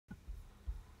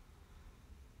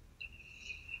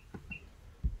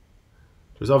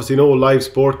There's obviously no live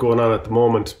sport going on at the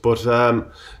moment, but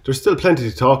there's still plenty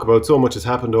to talk about. So much has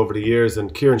happened over the years,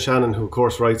 and Kieran Shannon, who of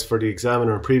course writes for the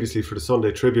Examiner and previously for the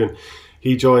Sunday Tribune,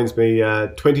 he joins me.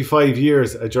 25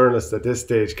 years a journalist at this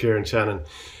stage, Kieran Shannon.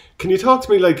 Can you talk to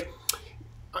me, like,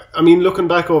 I mean, looking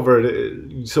back over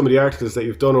some of the articles that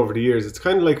you've done over the years, it's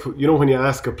kind of like, you know, when you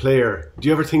ask a player, do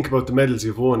you ever think about the medals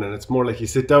you've won? And it's more like you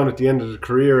sit down at the end of the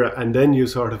career and then you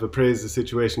sort of appraise the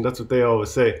situation. That's what they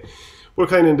always say. We're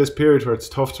kind of in this period where it's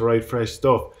tough to write fresh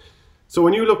stuff. So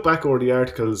when you look back over the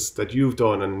articles that you've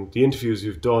done and the interviews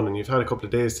you've done, and you've had a couple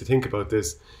of days to think about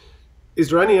this, is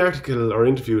there any article or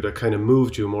interview that kind of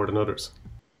moved you more than others?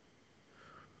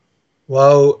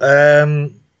 Well,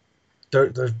 there've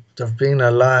been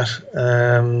a lot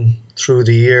through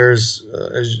the years.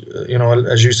 As you know,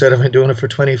 as you said, I've been doing it for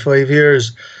 25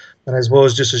 years, and I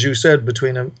suppose, just as you said,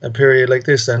 between a period like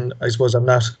this, and I suppose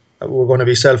we're going to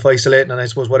be self-isolating, and I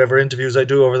suppose whatever interviews I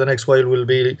do over the next while will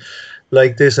be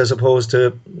like this, as opposed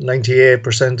to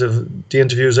 98% of the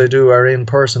interviews I do are in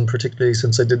person, particularly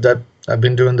since I did that. I've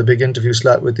been doing the big interview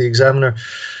slot with the Examiner.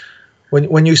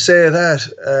 When you say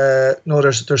that, no,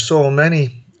 there's so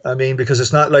many. I mean, because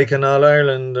it's not like an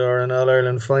All-Ireland or an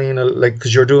All-Ireland final, like,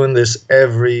 because you're doing this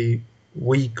every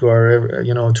week or,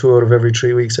 2 out of every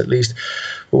 3 weeks at least.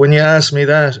 But when you ask me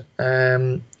that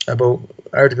about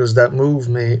articles that move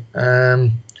me,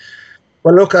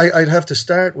 well, look, I'd have to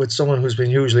start with someone who's been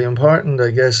hugely important,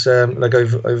 I guess. Like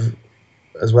I've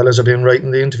as well as I've been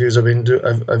writing the interviews,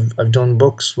 I've done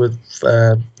books with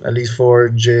at least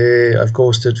 4J. I've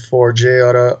ghosted 4J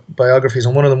autobiographies,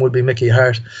 and one of them would be Mickey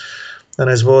Hart. And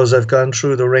I suppose I've gone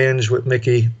through the range with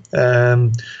Mickey.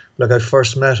 Like, I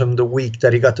first met him the week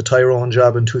that he got the Tyrone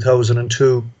job in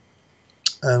 2002.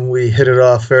 And we hit it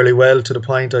off fairly well, to the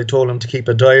point I told him to keep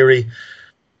a diary.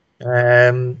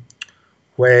 When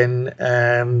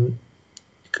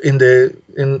in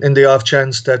the off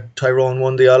chance that Tyrone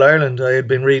won the All-Ireland, I had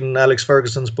been reading Alex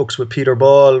Ferguson's books with Peter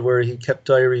Ball, where he kept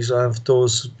diaries of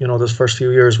those first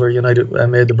few years where United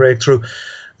made the breakthrough.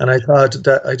 And I thought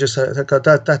that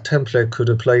that template could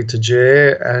apply to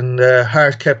Jay. And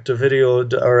Hart kept a video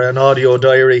or an audio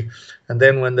diary. And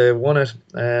then when they won it,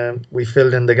 we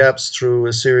filled in the gaps through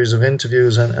a series of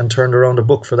interviews and turned around a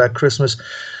book for that Christmas.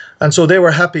 And so they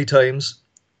were happy times.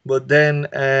 But then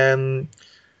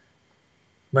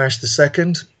March the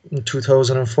 2nd, in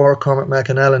 2004, Cormac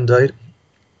McAnallen died.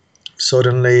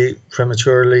 Suddenly,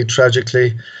 prematurely,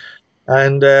 tragically.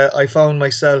 And I found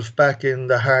myself back in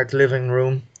the Hart living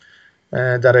room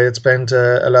that I had spent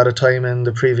a lot of time in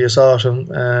the previous autumn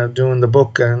doing the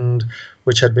book, and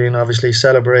which had been obviously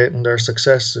celebrating their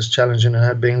success, as challenging it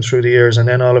had been through the years. And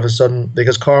then all of a sudden,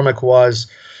 because Cormac was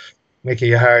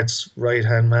Mickey Hart's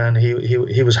right-hand man,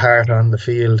 he was Hart on the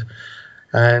field.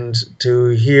 And to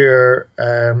hear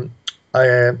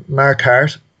Mark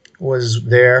Hart was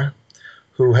there,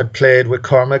 who had played with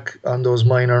Cormac on those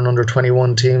minor and under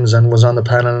 21 teams and was on the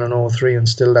panel in 03 and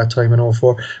still that time in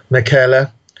 04.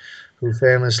 Michaela, who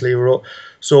famously wrote.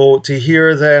 So to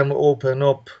hear them open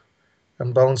up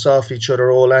and bounce off each other,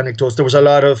 all anecdotes. There was a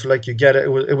lot of, like, you get it,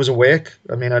 it was a wake.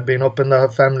 I mean, I'd been up in the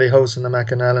family house in the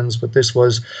McAnallens, but this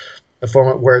was a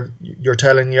format where you're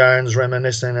telling yarns,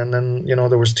 reminiscing, and then,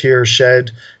 there was tears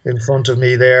shed in front of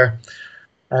me there.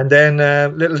 And then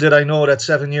little did I know that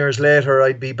 7 years later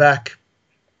I'd be back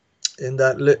in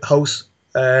that house.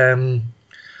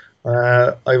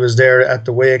 I was there at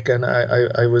the wake, and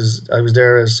I was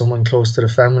there as someone close to the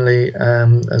family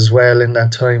as well in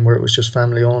that time where it was just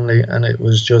family only, and it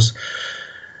was just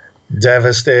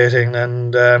devastating.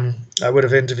 And I would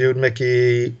have interviewed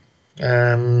Mickey.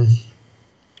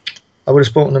 I would have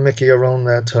spoken to Mickey around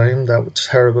that time. That was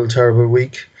terrible, terrible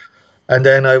week. And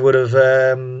then I would have,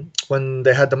 when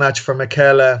they had the match for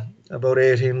Michaela about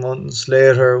 18 months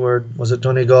later, where was it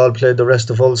Donegal played the rest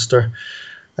of Ulster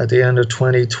at the end of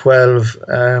 2012,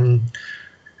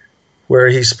 where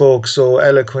he spoke so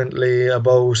eloquently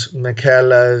about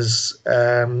Michaela's,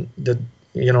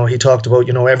 he talked about,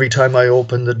 every time I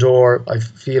open the door, I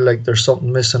feel like there's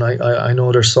something missing. I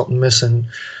know there's something missing.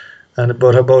 And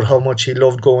about how much he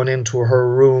loved going into her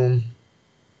room,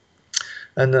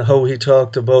 and how he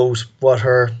talked about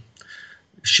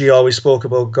she always spoke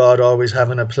about God always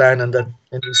having a plan, and that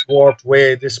in this warped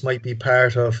way, this might be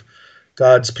part of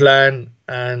God's plan,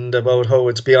 and about how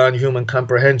it's beyond human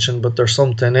comprehension, but there's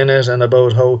something in it, and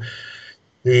about how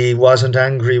he wasn't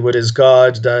angry with his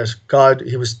God, that God,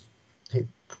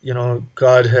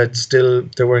 God had still,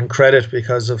 they were in credit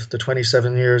because of the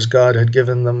 27 years God had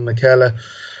given them Michaela.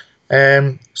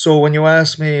 So when you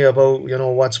ask me about,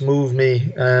 what's moved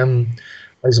me,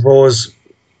 I suppose,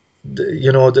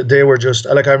 they were just,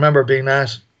 like, I remember being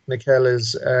at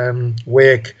Michaela's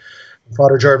wake.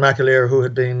 Father Jared McAleer, who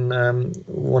had been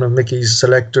one of Mickey's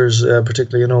selectors,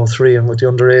 particularly in '03 and with the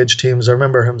underage teams, I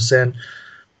remember him saying,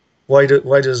 why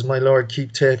does my Lord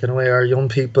keep taking away our young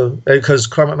people? Because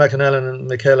Cormac McAnellen and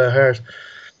Michaela Hart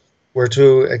were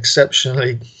two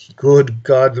exceptionally good,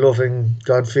 God-loving,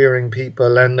 God-fearing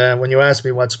people. And when you ask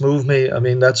me what's moved me, I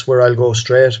mean, that's where I'll go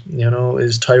straight,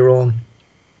 is Tyrone.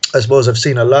 I suppose I've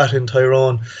seen a lot in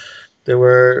Tyrone. There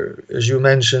were, as you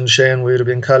mentioned, Shane, we would have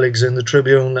been colleagues in the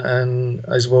Tribune, and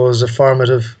I suppose a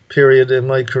formative period in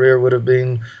my career would have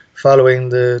been following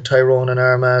the Tyrone and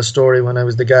Armagh story when I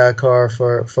was the GA car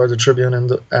for the Tribune,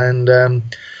 and I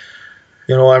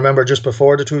remember just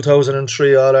before the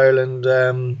 2003 All Ireland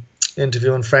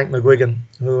interviewing Frank McGuigan,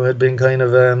 who had been kind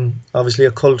of obviously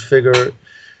a cult figure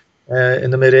in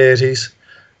the mid '80s.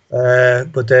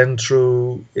 But then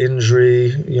through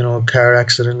injury, car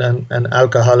accident and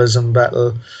alcoholism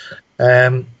battle,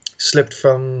 slipped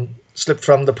from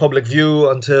the public view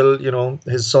until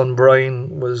his son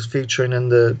Brian was featuring in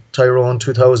the Tyrone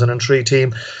 2003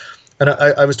 team. And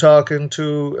I was talking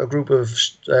to a group of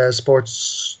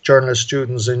sports journalist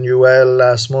students in UL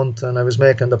last month, and I was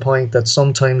making the point that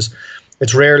sometimes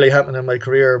it's rarely happened in my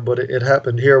career, but it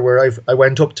happened here where I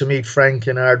went up to meet Frank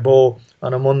in Ardbow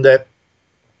on a Monday.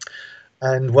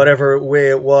 And whatever way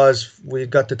it was, we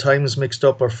got the times mixed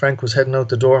up, or Frank was heading out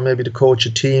the door maybe to coach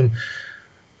a team.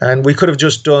 And we could have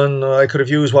just I could have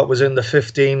used what was in the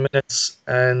 15 minutes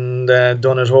and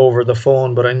done it over the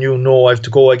phone, but I knew, no, I have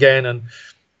to go again. And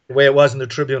the way it was in the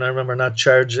Tribune, I remember not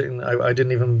charging. I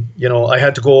didn't even, I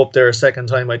had to go up there a second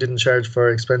time. I didn't charge for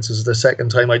expenses the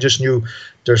second time. I just knew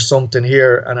there's something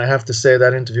here. And I have to say,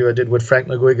 that interview I did with Frank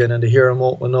McGuigan, and to hear him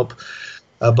open up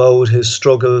about his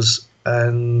struggles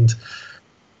and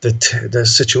the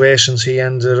situations he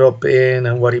ended up in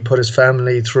and what he put his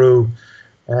family through,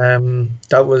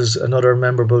 that was another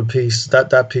memorable piece.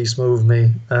 That piece moved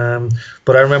me.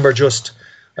 But I remember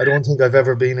I don't think I've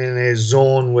ever been in a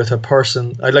zone with a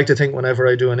person. I'd like to think whenever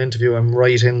I do an interview, I'm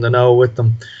right in the now with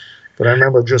them. But I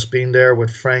remember just being there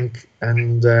with Frank,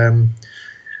 and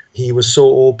he was so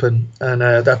open. And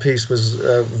that piece was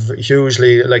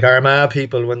hugely, like, Armagh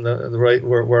people, when the right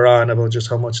were on about just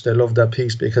how much they loved that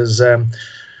piece, because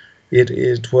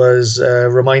it was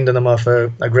reminding them of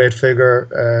a great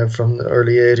figure from the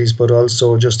early '80s, but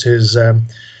also just his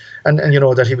and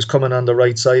that he was coming on the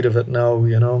right side of it now,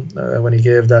 when he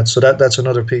gave that. So that's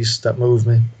another piece that moved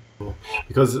me.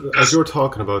 Because as you're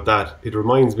talking about that, it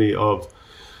reminds me of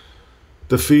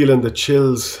the feeling, the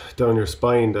chills down your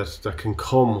spine that can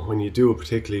come when you do a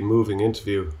particularly moving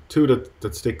interview. Three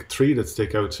that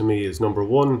stick out to me is, number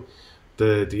one,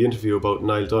 the interview about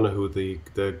Niall Donoghue,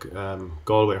 the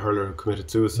Galway hurler who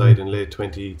committed suicide in late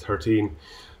 2013.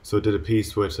 So did a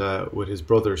piece with his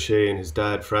brother Shane, his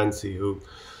dad Francie,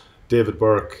 David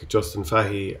Burke, Justin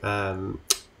Fahey,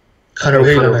 Conor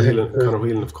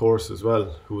Whelan, of course, as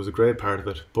well, who was a great part of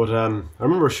it. But I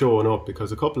remember showing up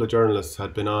because a couple of journalists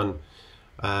had been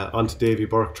onto Davy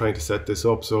Burke trying to set this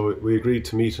up, so we agreed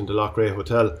to meet in the Lochray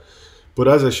Hotel. But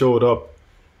as I showed up,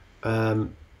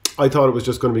 I thought it was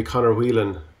just going to be Conor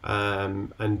Whelan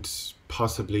and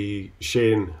possibly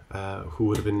Shane, who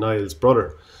would have been Niall's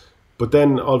brother. But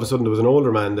then all of a sudden there was an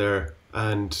older man there,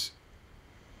 and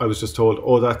I was just told,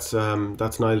 oh, that's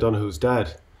Niall Donoghue's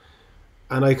dad.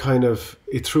 And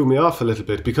it threw me off a little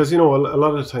bit, because, a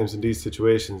lot of the times in these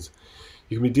situations,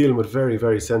 you can be dealing with very,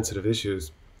 very sensitive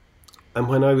issues. And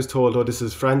when I was told, oh, this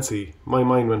is Francie, my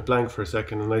mind went blank for a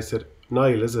second, and I said,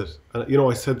 Niall, is it? And,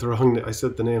 I said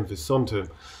the name of his son to him.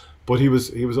 But he was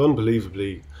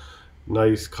unbelievably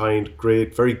nice, kind,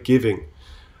 great, very giving.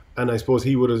 And I suppose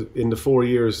he would have, in the 4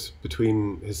 years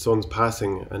between his son's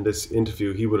passing and this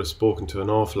interview, he would have spoken to an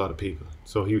awful lot of people.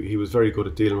 So he was very good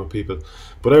at dealing with people.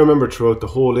 But I remember throughout the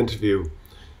whole interview,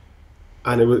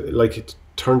 and it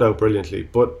turned out brilliantly.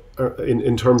 But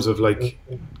in terms of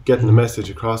getting the message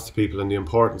across to people and the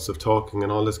importance of talking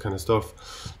and all this kind of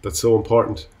stuff, that's so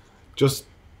important. Just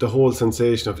the whole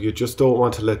sensation of, you just don't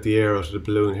want to let the air out of the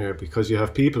balloon here, because you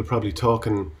have people probably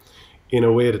talking in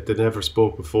a way that they never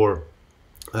spoke before.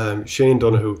 Shane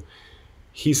Donoghue,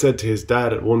 he said to his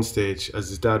dad at one stage, as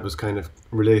his dad was kind of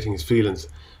relating his feelings,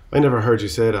 I never heard you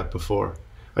say that before.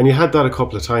 And you had that a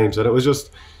couple of times, and it was just,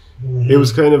 it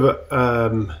was kind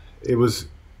of it was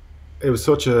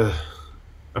such a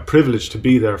privilege to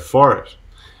be there for it.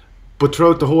 But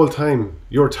throughout the whole time,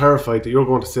 you're terrified that you're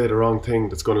going to say the wrong thing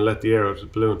that's going to let the air out of the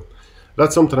balloon.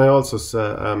 That's something I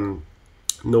also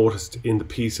noticed in the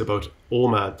piece about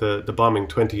Omagh, the bombing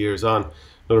 20 years on.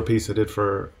 Another piece I did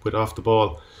with Off the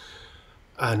Ball.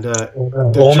 and they're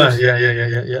Oma, just,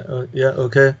 yeah,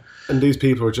 okay. and these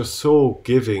people are just so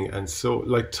giving and so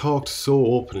like talked so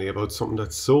openly about something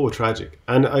that's so tragic.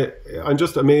 And I'm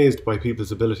just amazed by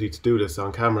people's ability to do this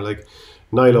on camera. Like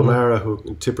Niall Mm-hmm. O'Mara, who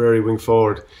Tipperary wing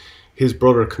forward, his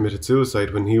brother committed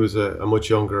suicide when he was a much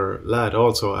younger lad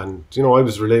also. And you know, I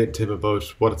was relating to him about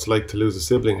what it's like to lose a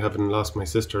sibling, having lost my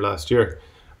sister last year.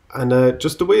 And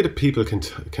just the way that people can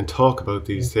talk about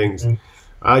these things,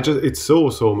 Mm-hmm. it's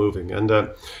so moving. And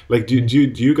like, do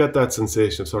you get that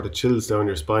sensation of sort of chills down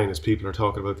your spine as people are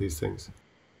talking about these things?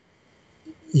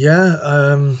 Yeah,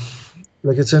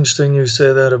 like it's interesting you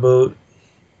say that about,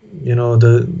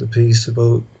 the piece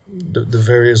about the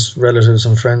various relatives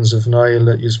and friends of Niall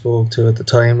that you spoke to at the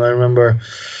time. I remember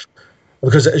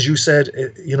because, as you said,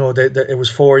 it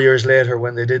was 4 years later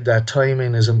when they did that.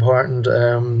 Timing is important.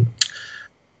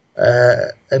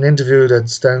 An interview that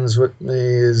stands with me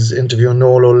is interviewing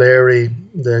Noel O'Leary,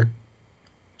 the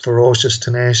ferocious,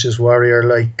 tenacious warrior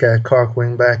like Cork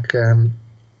wing back.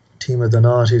 Team of the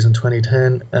noughties in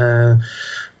 2010.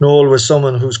 Noel was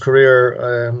someone whose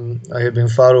career I had been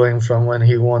following from when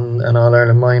he won an All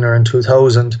Ireland minor in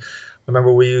 2000. I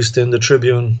remember we used to, in the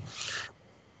Tribune,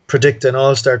 predict an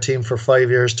All-Star team for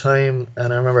 5 years' time,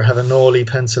 and I remember having Noel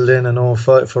penciled in oh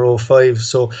 05 for oh 05.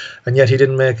 So, and yet he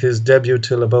didn't make his debut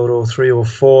till about oh 03, oh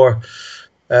 04.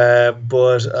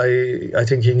 But I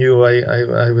think he knew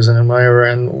I was an admirer,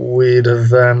 and we'd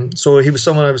have. So he was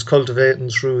someone I was cultivating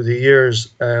through the years,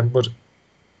 but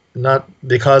not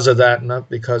because of that, not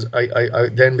because I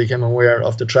then became aware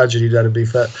of the tragedy that had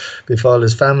befall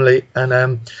his family. And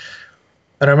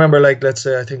I remember, like, let's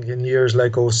say, I think in years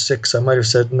like oh 06, I might have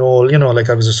said, Noel, like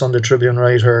I was a Sunday Tribune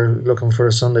writer looking for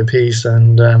a Sunday piece,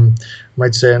 and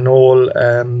might say, Noel,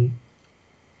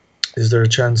 is there a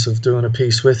chance of doing a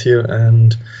piece with you?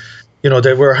 And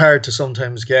they were hard to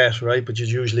sometimes get, right? But you'd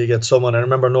usually get someone. I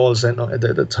remember Noel saying, no,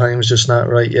 the time's just not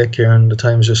right yet, Kieran. The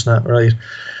time's just not right.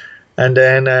 And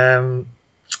then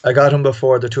I got him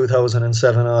before the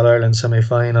 2007 All Ireland semi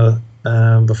final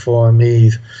before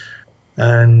Meath.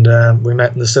 And we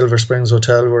met in the Silver Springs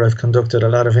Hotel, where I've conducted a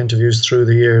lot of interviews through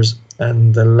the years.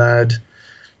 And the lad,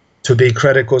 to be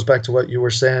credit, goes back to what you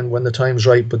were saying, when the time's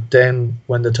right, but then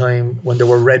when they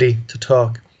were ready to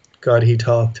talk, God, he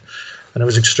talked. And it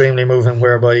was extremely moving,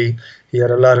 whereby he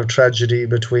had a lot of tragedy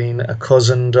between a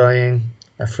cousin dying,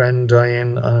 a friend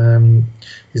dying.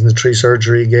 He's in the tree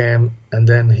surgery game, and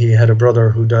then he had a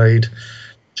brother who died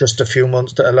just a few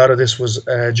months. A lot of this was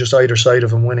just either side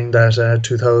of him winning that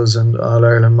 2000 All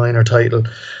Ireland minor title,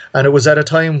 and it was at a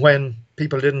time when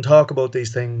people didn't talk about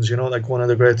these things. Like one of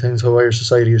the great things how Irish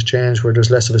society has changed, where there's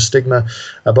less of a stigma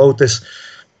about this.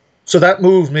 So that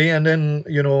moved me, and then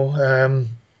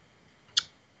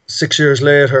 6 years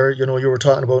later, you were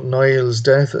talking about Niall's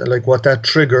death. Like what that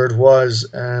triggered was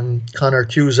Conor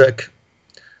Cusack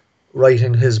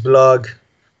writing his blog,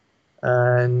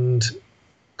 and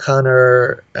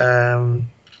Conor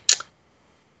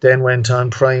then went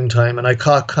on prime time, and I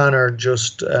caught Conor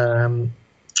just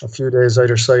a few days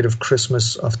either side of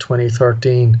Christmas of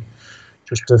 2013,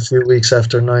 just a few weeks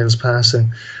after Niall's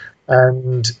passing.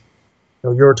 And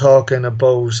you're talking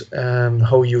about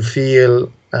how you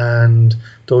feel and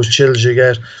those chills you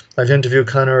get. I've interviewed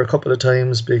Conor a couple of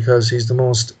times because he's the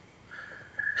most,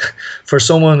 for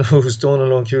someone who's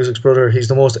Donal Cusack's brother, he's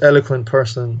the most eloquent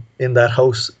person in that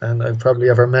house and I've probably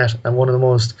ever met, and one of the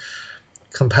most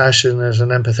compassionate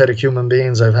and empathetic human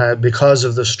beings I've had, because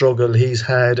of the struggle he's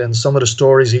had and some of the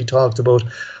stories he talked about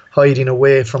hiding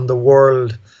away from the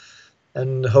world,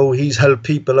 and how he's helped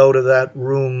people out of that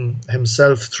room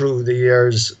himself through the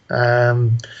years.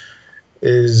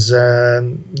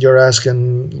 You're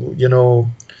asking,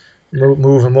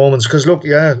 moving moments. Because look,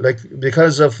 yeah, like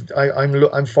because of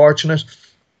I'm fortunate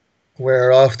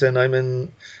where often I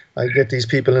get these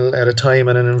people at a time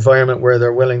in an environment where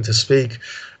they're willing to speak,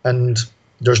 and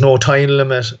there's no time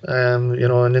limit. An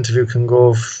interview can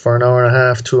go for an hour and a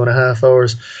half, 2.5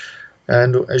 hours.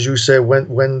 And as you say,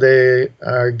 when they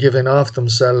are giving off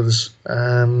themselves,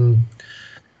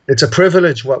 it's a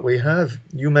privilege what we have.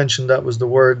 You mentioned that was the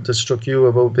word that struck you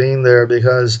about being there,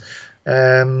 because,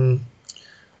 and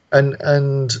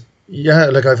yeah,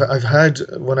 like I've had,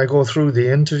 when I go through the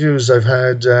interviews, I've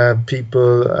had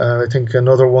people. I think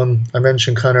another one I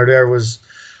mentioned, Conor, there was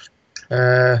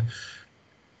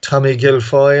Tommy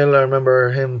Guilfoyle. I remember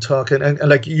him talking, and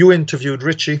like you interviewed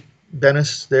Richie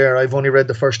Dennis there. I've only read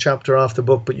the first chapter off the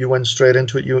book, but you went straight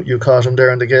into it. You caught him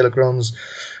there in the Gaelic runs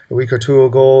a week or two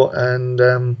ago, and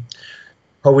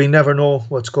how we never know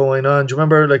what's going on. Do you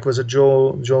remember, like, was it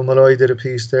Joe Malloy did a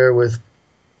piece there with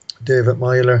David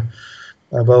Myler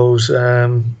about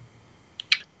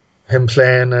him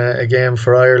playing a game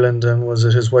for Ireland, and was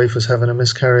it his wife was having a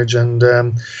miscarriage, and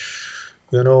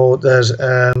you know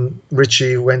that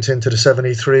Richie went into the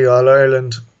 '73 All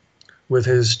Ireland with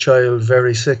his child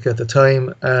very sick at the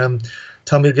time.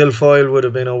 Tommy Guilfoyle would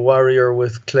have been a warrior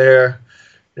with Clare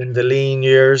in the lean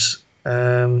years.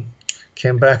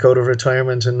 Came back out of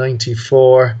retirement in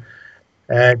 '94.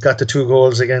 Got the 2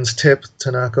 goals against Tip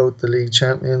to knock out the league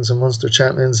champions and Munster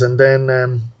champions, and then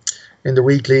in the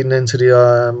week leading into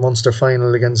the Munster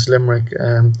final against Limerick,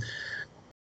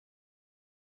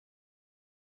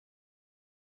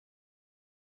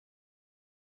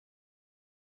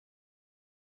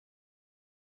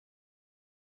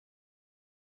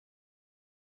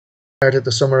 started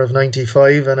the summer of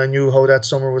 '95, and I knew how that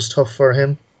summer was tough for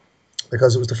him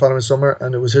because it was the following summer,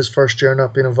 and it was his first year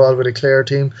not being involved with a Clare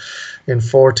team in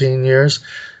 14 years,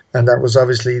 and that was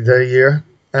obviously the year.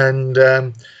 And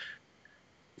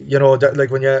you know that,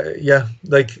 like, when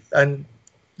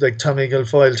like Tommy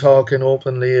Guilfoyle talking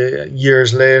openly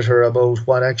years later about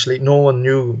what actually no one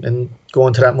knew in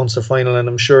going to that Munster final, and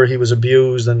I'm sure he was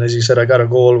abused, and as he said, I got a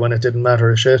goal when it didn't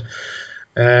matter a shit.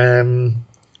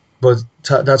 But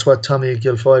that's what Tommy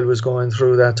Guilfoyle was going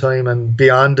through that time and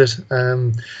beyond it.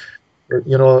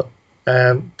 You know,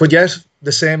 but yet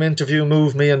the same interview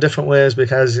moved me in different ways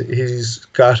because he's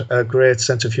got a great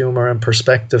sense of humour and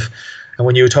perspective. And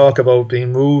when you talk about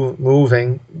being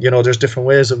moving, you know, there's different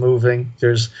ways of moving.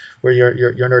 There's where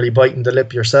you're nearly biting the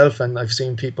lip yourself, and I've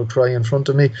seen people cry in front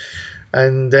of me.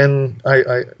 And then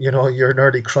I you know, you're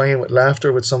nearly crying with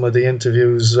laughter with some of the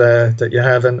interviews that you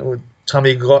have. And the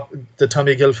Tommy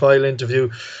Guilfoyle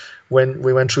interview, when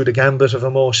we went through the gambit of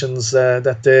emotions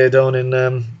that day down in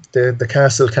the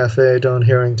Castle Cafe down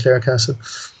here in Clarecastle.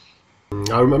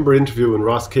 I remember interviewing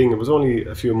Ross King. It was only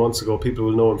a few months ago. People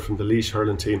will know him from the Laois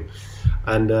hurling team.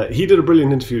 And he did a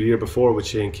brilliant interview the year before with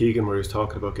Shane Keegan, where he was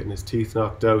talking about getting his teeth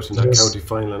knocked out in that county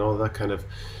final and all that kind of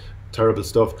terrible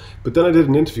stuff. But then I did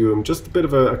an interview with him, just a bit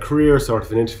of a career sort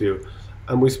of an interview.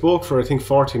 And we spoke for, I think,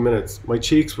 40 minutes. My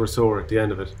cheeks were sore at the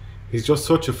end of it. He's just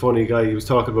such a funny guy. He was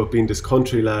talking about being this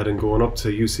country lad and going up to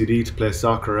UCD to play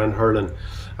soccer and hurling,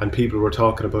 and people were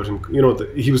talking about him. You know,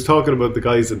 he was talking about the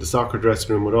guys in the soccer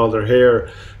dressing room with all their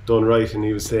hair done right, and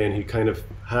he was saying he kind of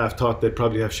half thought they'd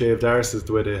probably have shaved arses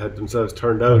the way they had themselves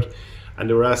turned out. And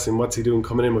they were asking, what's he doing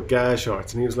coming in with gas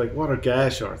shorts? And he was like, what are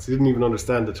gas shorts? He didn't even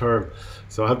understand the term.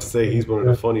 So I have to say, he's one of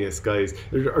the funniest guys.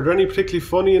 Are there any particularly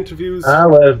funny interviews?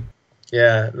 Well,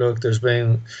 yeah, look, there's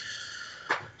been...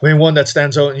 I mean, one that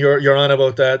stands out, and you're on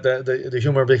about that, the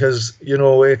humour, because, you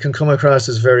know, it can come across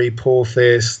as very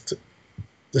po-faced,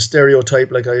 the stereotype.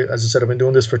 Like, as I said, I've been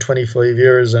doing this for 25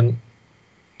 years, and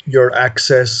your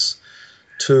access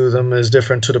to them is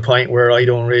different, to the point where I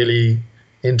don't really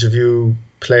interview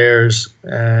players,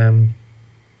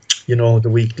 you know, the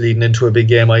week leading into a big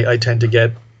game. I tend to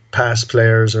get past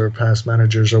players or past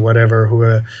managers or whatever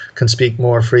who can speak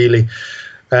more freely.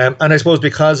 And I suppose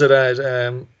because of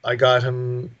that, I got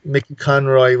him. Mickey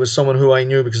Conroy was someone who I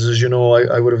knew because, as you know,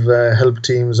 I would have helped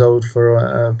teams out for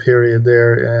a period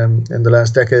there in the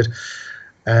last decade.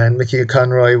 And Mickey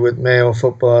Conroy with Mayo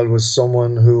Football was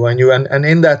someone who I knew. And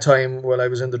in that time, while I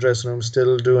was in the dressing room,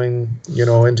 still doing, you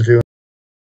know, interviewing.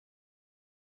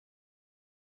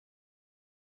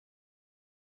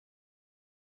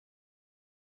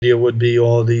 Would be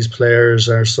all these players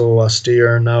are so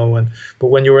austere now, but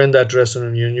when you were in that dressing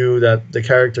room, you knew that the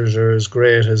characters are as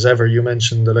great as ever. You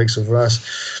mentioned the likes of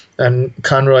Ross, and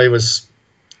Conroy was.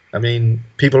 I mean,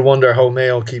 people wonder how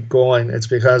Mayo keep going. It's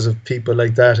because of people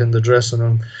like that in the dressing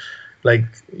room, like,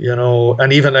 you know.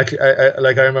 And even like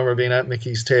I remember being at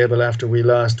Mickey's table after we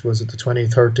lost. Was it the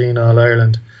 2013 All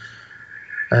Ireland?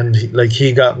 And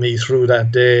he got me through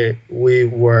that day. We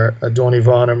were at Donny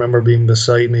Vaughan. I remember being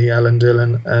beside me, Alan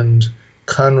Dillon, and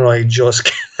Conroy just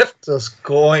kept us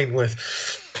going with.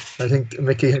 I think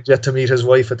Mickey had yet to meet his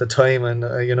wife at the time,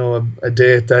 and you know, a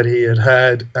date that he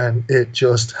had, and it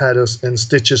just had us in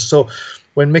stitches. So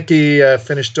when Mickey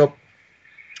finished up,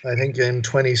 I think in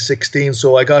 2016,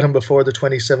 so I got him before the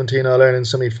 2017 All Ireland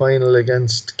semi-final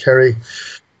against Kerry,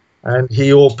 and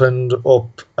he opened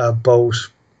up about.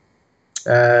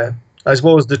 I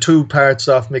suppose the two parts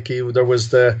of Mickey. There was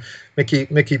the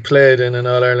Mickey played in an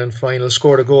All Ireland final,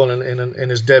 scored a goal in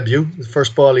his debut. The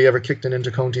first ball he ever kicked in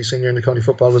inter-county senior in the county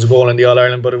football was a goal in the All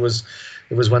Ireland, but it was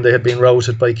when they had been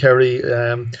routed by Kerry.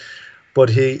 But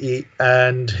he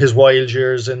and his wild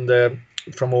years in the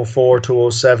from 04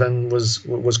 to 07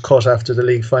 was cut after the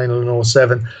league final in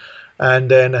 07,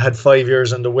 and then had 5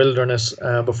 years in the wilderness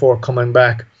before coming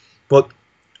back. But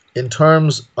in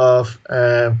terms of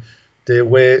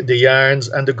the yarns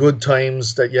and the good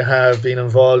times that you have been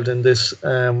involved in this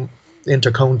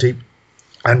inter-county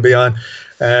and beyond.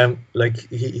 Like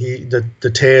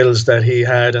the tales that he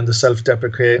had and the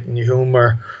self-deprecating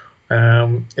humor,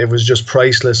 it was just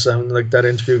priceless. And like that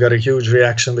interview got a huge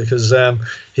reaction because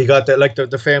he got that, like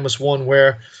the famous one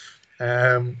where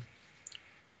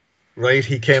right,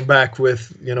 he came back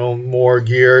with, more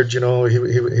geared, he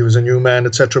was a new man,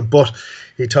 etc. But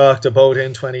he talked about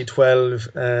in 2012,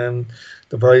 the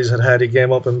boys had a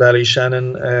game up in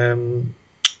Ballyshannon,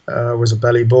 was it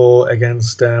Ballyboe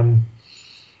against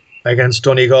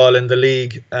Donegal in the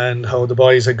league, and how the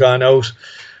boys had gone out,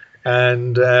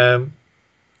 and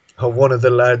how one of the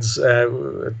lads,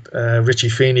 Richie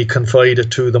Feeney,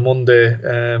 confided to the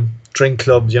Monday drink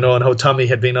club, and how Tommy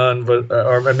had been on,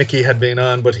 or Mickey had been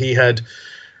on, but he had,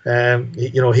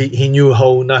 he knew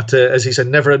how not to, as he said,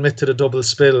 never admit to the double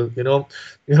spill.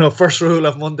 First rule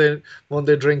of Monday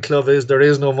drink club is there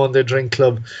is no Monday drink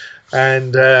club,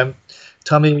 and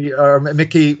Tommy or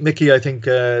Mickey, I think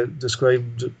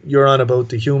described you're on about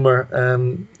the humor.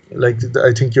 Like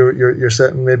I think you're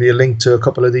setting maybe a link to a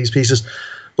couple of these pieces,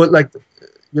 but like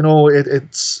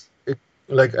it's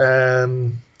like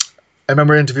I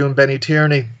remember interviewing Benny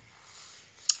Tierney.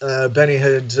 Benny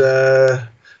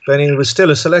was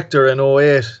still a selector in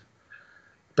 08.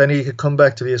 Benny had come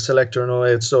back to be a selector in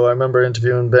 08. So I remember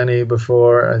interviewing Benny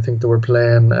before, I think they were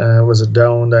playing, was it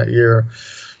Down that year,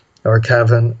 or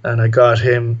Cavan, and I got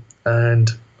him,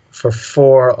 and for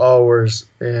 4 hours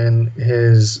in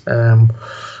his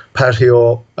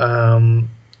patio,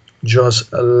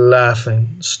 just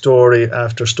laughing story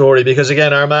after story, because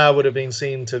again Armagh would have been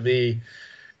seen to be,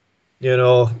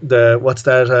 the what's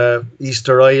that,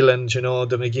 Easter Island, the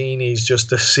McGeeneys,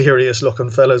 just the serious looking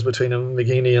fellas between the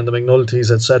McGeeney and the McNultys,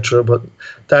 etc. But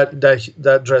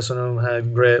that dressing room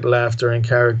had great laughter and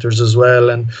characters as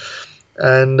well, and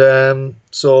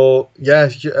so yeah,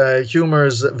 humor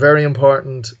is very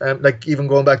important. Like even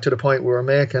going back to the point we were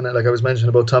making, like I was mentioning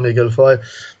about Tommy Guilfoyle,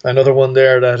 another one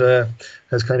there that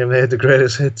has kind of made the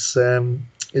greatest hits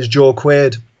is Joe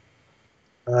Quaid.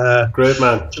 Great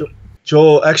man.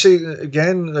 Joe, actually,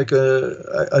 again, like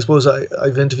I suppose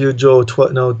I've interviewed Joe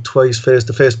twice face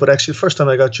to face, but actually, first time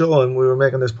I got Joe, and we were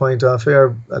making this point off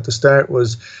air at the start,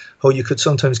 was how you could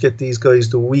sometimes get these guys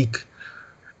the week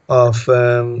of.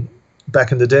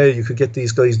 Back in the day, you could get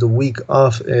these guys the week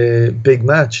off a big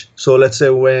match. So let's say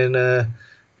when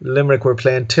Limerick were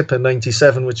playing Tip in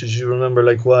 '97, which, as you remember,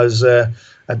 like was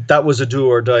that was a do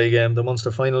or die game. The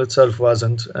Munster final itself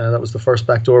wasn't. That was the first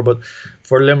backdoor. But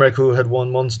for Limerick, who had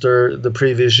won Munster the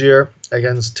previous year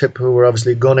against Tip, who were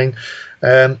obviously gunning,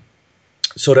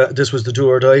 so that this was the do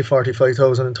or die,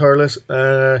 45,000 in Thurles.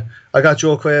 I got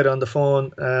Joe Quaid on the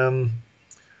phone.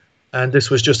 And this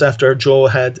was just after Joe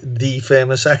had the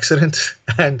famous accident.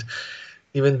 And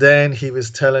even then, he was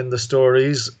telling the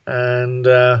stories. And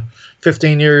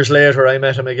 15 years later, I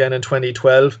met him again in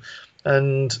 2012.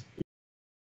 And he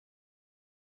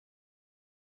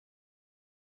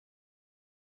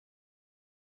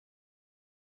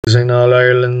was in All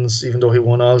Ireland's, even though he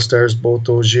won All Stars both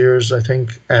those years, I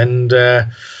think. And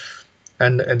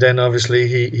then obviously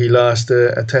he lost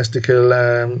a testicle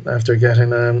after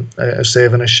getting a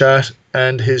saving a shot,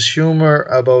 and his humour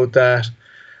about that,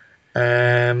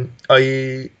 and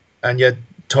yet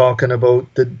talking about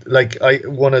going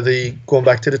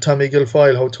back to the Tommy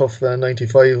Guilfoyle, how tough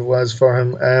 95 was for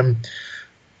him.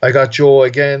 I got Joe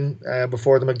again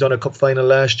before the McDonagh Cup final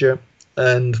last year,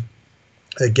 and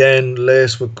again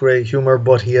laced with great humour,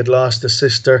 but he had lost a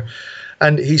sister.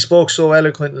 And he spoke so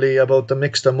eloquently about the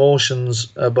mixed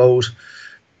emotions, about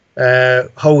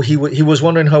how he was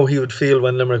wondering how he would feel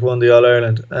when Limerick won the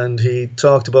All-Ireland. And he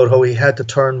talked about how he had to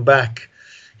turn back.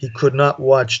 He could not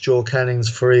watch Joe Canning's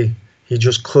Free. He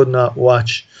just could not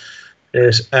watch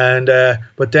it. And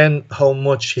but then how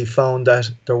much he found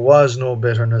that there was no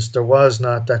bitterness. There was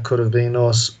not, that could have been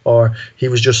us. Or he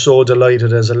was just so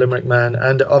delighted as a Limerick man.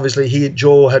 And obviously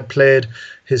Joe had played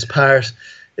his part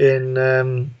in...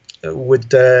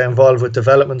 involved with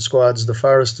development squads, the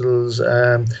Forestals,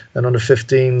 and under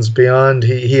 15s beyond.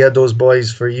 He had those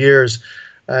boys for years,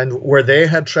 and where they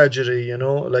had tragedy,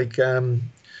 like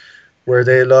where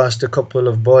they lost a couple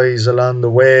of boys along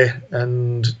the way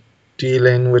and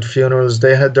dealing with funerals,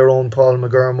 they had their own Paul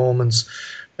McGurr moments.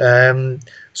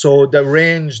 So the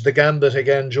range, the gambit,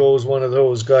 again, Joe's one of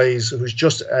those guys who's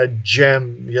just a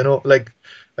gem. Like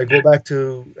I go back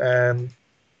to.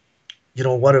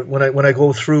 When I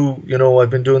go through, I've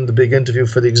been doing the big interview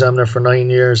for the Examiner for 9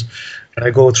 years, and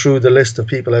I go through the list of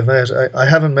people I've met. I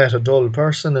haven't met a dull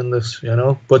person in this,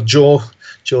 but Joe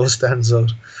stands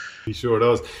out. He sure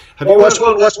does.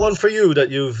 What's one for you that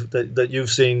you've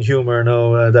seen humor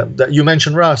now that you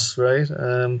mentioned Ross, right?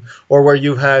 Or where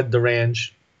you've had the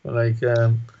range, like.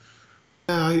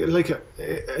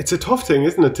 It's a tough thing,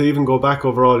 isn't it, to even go back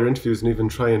over all your interviews and even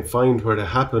try and find where they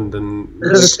happened. And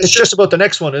it's just about the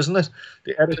next one, isn't it?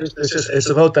 The editors, it's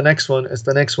about the next one. It's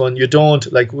the next one. You don't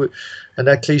and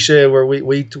that cliche where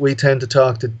we tend to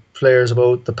talk to players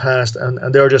about the past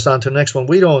and they're just on to the next one.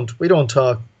 We don't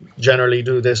talk generally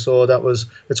do this. So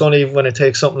it's only when it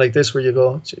takes something like this where you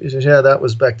go, yeah, that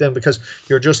was back then, because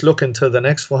you're just looking to the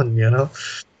next one, you know.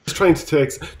 Trying to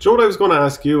take. Do you know what I was going to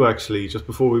ask you actually, just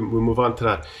before we move on to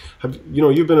that?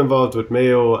 You've been involved with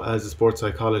Mayo as a sports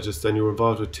psychologist, and you were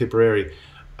involved with Tipperary,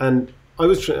 and I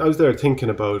was there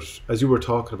thinking about, as you were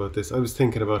talking about this, I was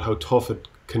thinking about how tough it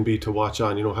can be to watch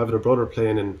on. Having a brother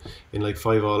playing in like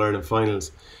 5 All-Ireland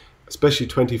finals, especially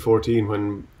 2014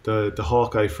 when the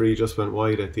Hawkeye free just went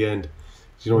wide at the end.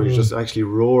 You're just actually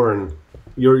roaring.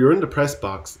 You're in the press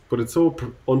box, but it's so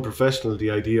unprofessional, the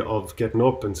idea of getting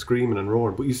up and screaming and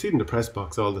roaring. But you see it in the press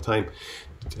box all the time.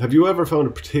 Have you ever found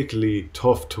it particularly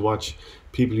tough to watch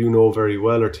people you know very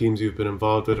well, or teams you've been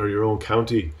involved with, or your own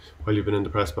county while you've been in the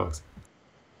press box?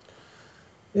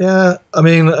 Yeah, I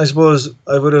mean, I suppose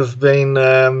I would have been,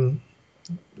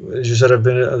 as you said, I've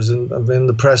been in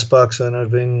the press box, and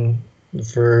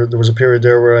there was a period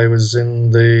there where I was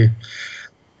in the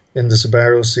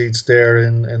Sbarro seats there,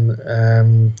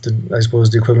 I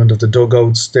suppose the equivalent of the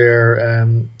dugouts there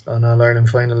on All-Ireland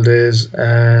final days.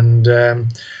 And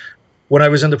when I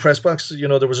was in the press box,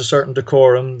 there was a certain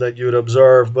decorum that you would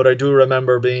observe. But I do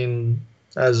remember being,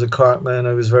 as a Cartman,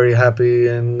 I was very happy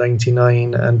in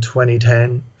 99 and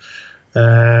 2010.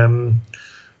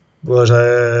 But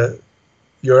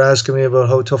you're asking me about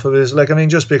how tough it is.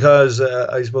 Just because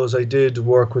I suppose I did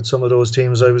work with some of those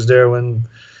teams. I was there when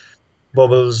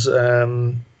Bubbles,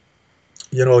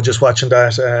 just watching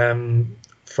that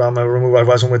from a remove. I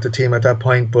wasn't with the team at that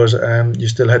point, but you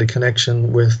still had a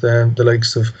connection with the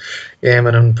likes of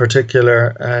Eamon in particular,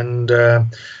 and that.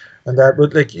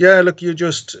 But you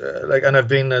just and I've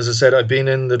been, as I said, I've been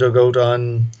in the dugout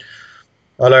on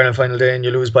All-Ireland final day, and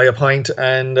you lose by a point,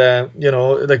 and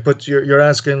but you're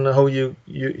asking how you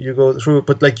go through it,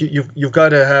 but you've got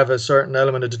to have a certain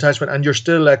element of detachment, and you're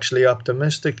still actually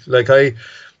optimistic.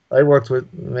 I worked with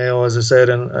Mayo, as I said,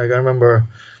 and I remember,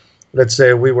 let's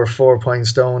say we were 4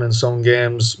 points down in some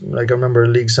games. I remember a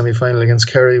league semi-final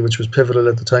against Kerry, which was pivotal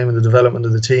at the time in the development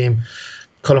of the team.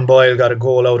 Cullen Boyle got a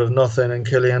goal out of nothing, and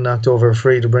Killian knocked over a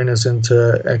free to bring us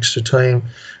into extra time,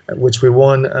 which we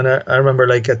won. And I remember,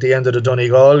 at the end of the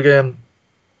Donegal game,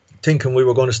 thinking we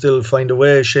were going to still find a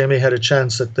way. Shamey had a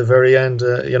chance at the very end,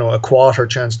 a quarter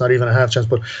chance, not even a half chance,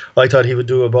 but I thought he would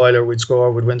do a boiler, we'd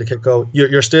score, we'd win the kick out.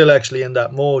 You're still actually in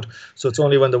that mode. So it's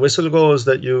only when the whistle goes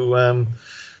that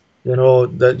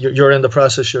that you're in the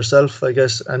process yourself, I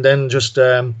guess. And then just,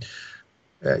 so,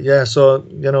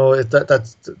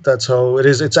 that's how it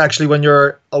is. It's actually when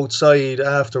you're outside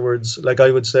afterwards,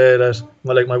 I would say that,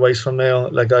 my wife's from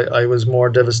Mayo, I was more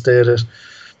devastated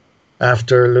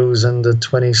after losing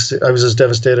I was as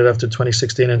devastated after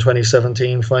 2016 and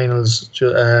 2017 finals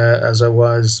as I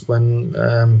was when,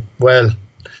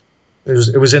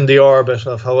 it was in the orbit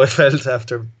of how I felt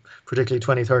after particularly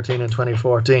 2013 and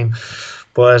 2014.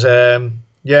 But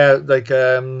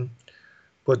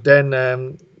but then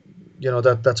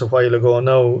that's a while ago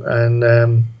now,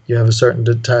 and you have a certain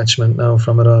detachment now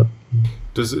from it all.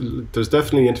 There's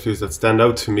definitely interviews that stand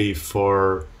out to me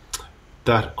for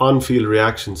that on-field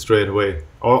reaction straight away,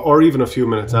 or even a few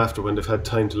minutes after, when they've had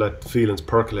time to let the feelings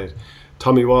percolate.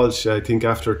 Tommy Walsh, I think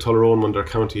after Tullaroan won their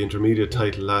county intermediate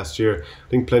title last year, I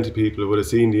think plenty of people would have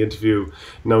seen the interview.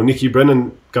 Now, Nicky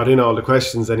Brennan got in all the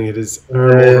questions, and he had his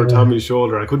arm over Tommy's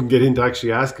shoulder. I couldn't get in to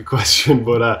actually ask a question,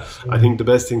 but I think the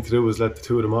best thing to do was let the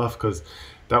two of them off, because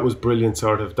that was brilliant.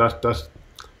 Sort of that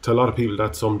to a lot of people,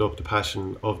 that summed up the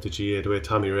passion of the GA, the way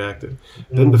Tommy reacted.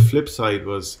 Then the flip side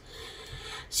was,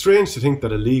 strange to think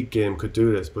that a league game could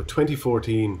do this, but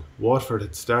 2014, Watford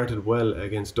had started well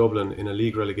against Dublin in a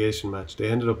league relegation match.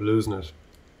 They ended up losing it.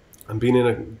 And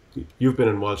you've been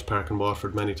in Walsh Park in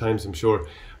Watford many times, I'm sure,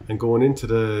 and going into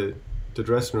the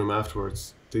dressing room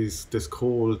afterwards, this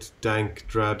cold, dank,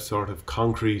 drab sort of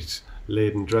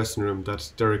concrete-laden dressing room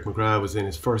that Derek McGrath was in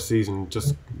his first season,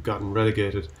 just gotten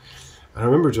relegated. And I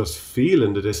remember just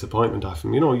feeling the disappointment of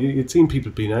him. You'd seen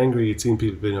people being angry, you'd seen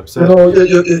people being upset.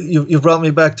 You brought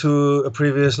me back to a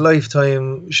previous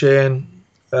lifetime, Shane,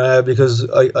 because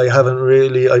I haven't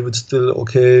really, I would still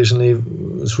occasionally,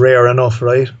 it's rare enough,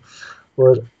 right?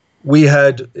 But we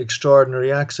had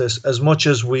extraordinary access, as much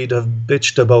as we'd have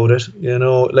bitched about it,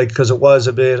 because it was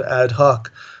a bit ad hoc.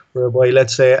 whereby,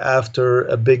 let's say, after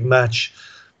a big match.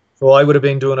 So I would have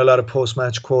been doing a lot of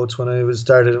post-match quotes when I was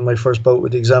started in my first bout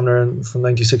with the Examiner from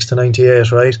 96 to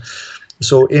 98, right?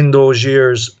 So in those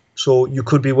years, so you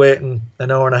could be waiting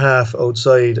an hour and a half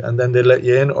outside and then they let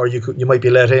you in, or you might be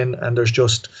let in and there's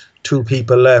just two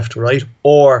people left, right?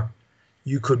 Or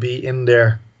you could be in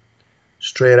there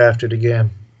straight after the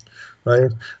game, right?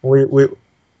 We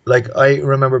like I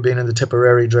remember being in the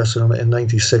Tipperary dressing room in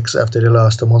 '96 after they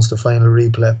lost the Munster final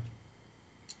replay,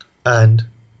 and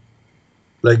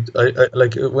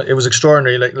it was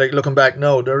extraordinary. Like looking back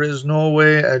now, there is no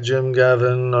way a Jim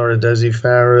Gavin or a Desi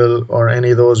Farrell or any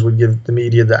of those would give the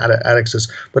media the access.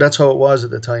 But that's how it was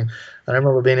at the time. And I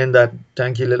remember being in that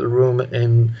danky little room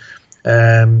in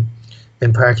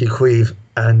Parky Queeve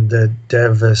and the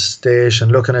devastation,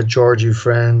 looking at Georgie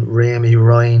Friend, Ramey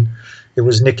Ryan. It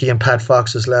was Nicky and Pat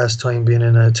Fox's last time being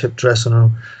in a tip dressing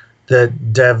room. The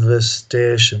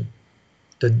devastation.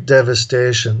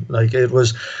 Like it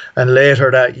was. And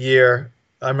later that year,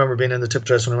 I remember being in the tip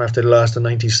dressing room after they lost in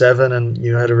 '97, and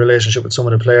you had a relationship with some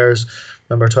of the players. I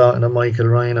remember talking to Michael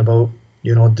Ryan about,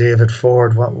 David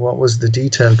Ford. What was the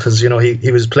detail? Because,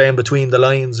 he was playing between the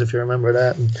lines, if you remember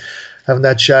that, and having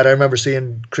that chat. I remember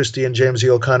seeing Christy and Jamesy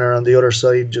O'Connor on the other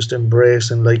side just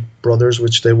embracing like brothers,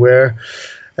 which they were.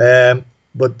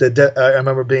 But I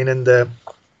remember being in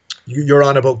you're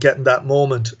on about getting that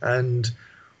moment, and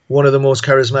one of the most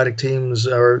charismatic teams,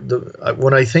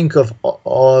 when I think of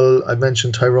all, I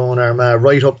mentioned Tyrone Armagh,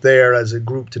 right up there as a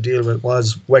group to deal with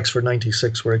was Wexford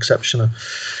 '96 were exceptional.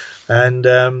 And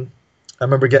I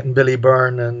remember getting Billy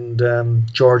Byrne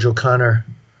and George O'Connor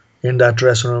in that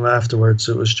dressing room afterwards.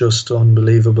 It was just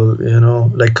unbelievable,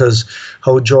 because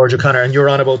how George O'Connor, and you're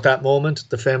on about that moment,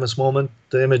 the famous moment,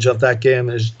 the image of that game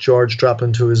is George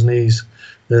dropping to his knees,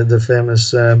 the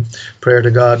famous prayer to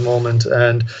God moment.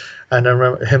 And I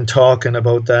remember him talking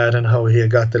about that and how he had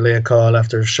got the late call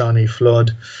after Shawnee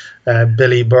Flood.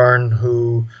 Billy Byrne,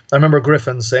 who I remember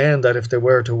Griffin saying that if they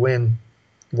were to win,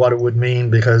 what it would mean,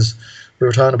 because we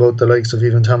were talking about the likes of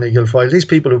even Tommy Guilfoyle, these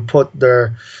people who put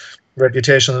their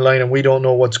reputation on the line and we don't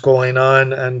know what's going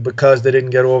on, and because they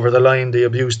didn't get over the line, the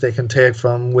abuse they can take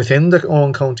from within their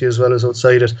own county as well as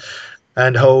outside it,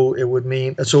 and how it would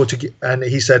mean. And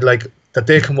he said like that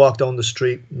they can walk down the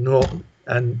street,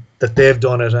 and that they've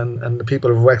done it, and the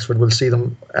people of Wexford will see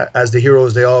them as the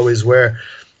heroes they always were.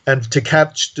 And to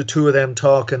catch the two of them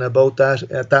talking about that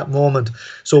at that moment.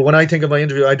 So when I think of my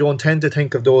interview, I don't tend to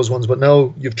think of those ones, but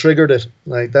now you've triggered it.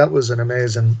 Like that was an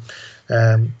amazing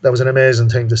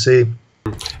thing to see.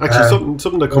 Actually,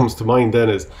 something that comes to mind then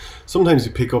is sometimes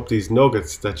you pick up these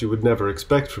nuggets that you would never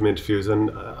expect from interviews, and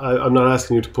I'm not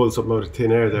asking you to pull something out of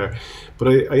thin air there, but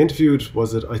I interviewed,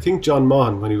 I think John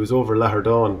Maughan when he was over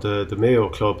Lahardane, the Mayo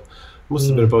club, must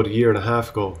have been about a year and a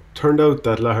half ago. Turned out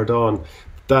that Lahardane,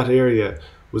 that area,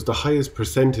 was the highest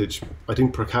percentage, I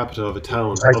think, per capita of a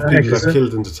town of people that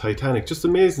killed in the Titanic. Just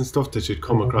amazing stuff that you'd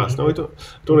come across. Now, I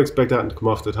don't expect that to come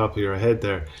off the top of your head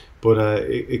there, but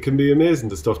it can be amazing,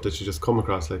 the stuff that you just come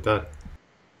across like that.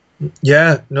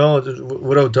 Yeah, no,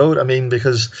 without doubt. I mean,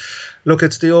 because, look,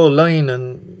 it's the old line,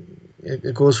 and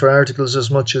it goes for articles as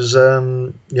much as,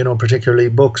 particularly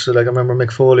books. Like I remember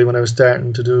Mick Foley when I was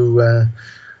starting to do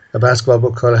a basketball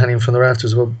book called Hanging from the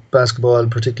Rafters about basketball,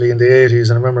 particularly in the 80s.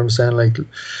 And I remember him saying, like,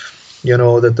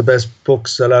 that the best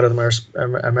books, a lot of them are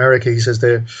America. He says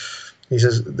they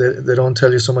don't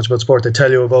tell you so much about sport, they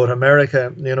tell you about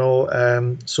America,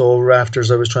 so Rafters,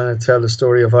 I was trying to tell the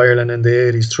story of Ireland in the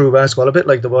 80s through basketball, a bit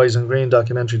like the Boys in Green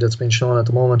documentary that's been shown at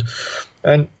the moment.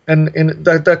 And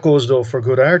that goes though for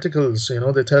good articles,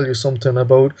 they tell you something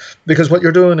about, because what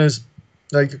you're doing is,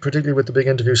 like particularly with the big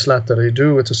interview slot that I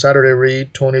do, it's a Saturday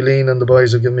read. Tony Lean and the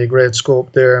boys have given me great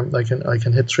scope there. I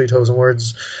can hit 3,000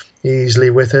 words easily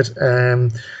with it.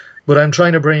 But I'm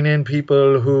trying to bring in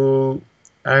people who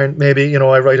aren't, maybe,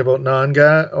 I write about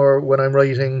Nanga, or when I'm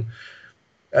writing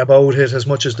about it, as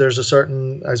much as there's a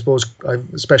certain, I suppose,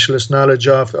 specialist knowledge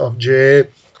of Jay,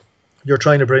 you're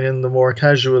trying to bring in the more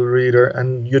casual reader,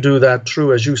 and you do that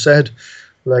through, as you said,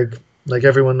 like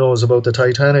everyone knows about the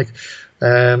Titanic.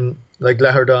 Like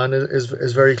Lahardane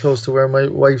is very close to where my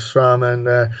wife's from, and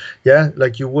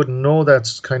like you wouldn't know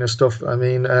that kind of stuff. I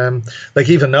mean, like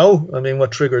even now, I mean,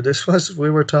 what triggered this was we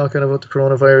were talking about the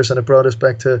coronavirus, and it brought us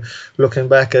back to looking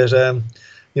back at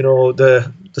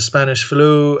the Spanish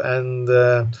flu and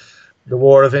the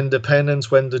War of Independence,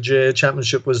 when the GAA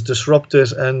Championship was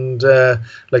disrupted, and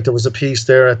like there was a piece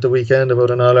there at the weekend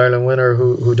about an All-Ireland winner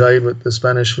who died with the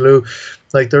Spanish flu.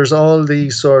 Like there's all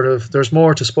these sort of, there's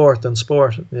more to sport than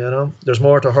sport, you know. There's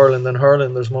more to hurling than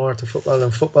hurling. There's more to football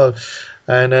than football,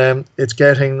 and it's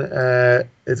getting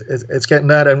it's getting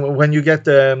that. And when you get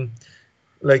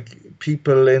like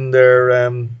people in their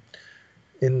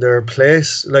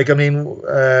place, like I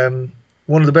mean.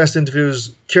 One of the best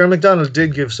interviews, Kieran McDonald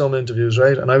did give some interviews,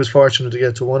 right? And I was fortunate to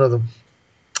get to one of them.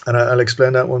 And I'll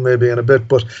explain that one maybe in a bit.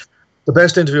 But the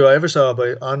best interview I ever saw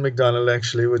on McDonald,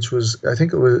 actually, which was, I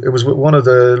think it was with one of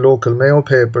the local Mayo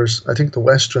papers, I think the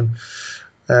Western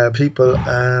people.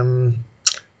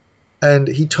 And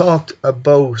he talked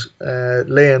about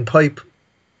laying pipe,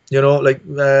 you know, like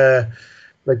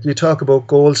you talk about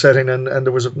goal setting, and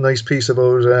there was a nice piece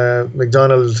about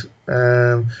McDonald,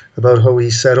 about how he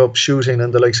set up shooting,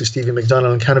 and the likes of Stevie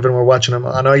McDonald and Canavan were watching him.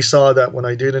 And I saw that when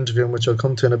I did interview him, which I'll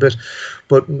come to in a bit.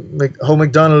 But how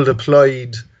McDonald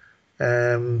applied,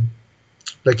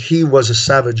 like he was a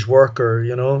savage worker,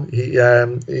 you know. He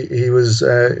was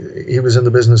in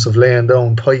the business of laying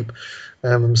down pipe.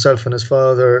 Himself and his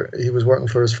father, he was working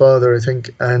for his father, I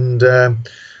think, and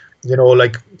you know,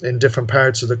 like in different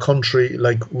parts of the country,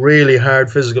 like really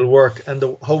hard physical work, and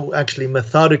how actually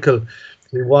methodical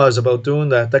he was about doing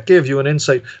that. That gave you an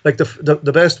insight. Like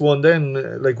the best one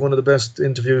then, like one of the best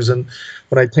interviews, and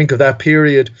when I think of that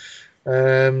period,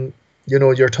 you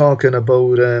know, you're talking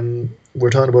about,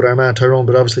 we're talking about Armagh Tyrone,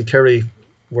 but obviously Kerry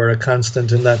were a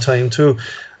constant in that time too.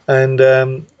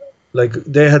 And like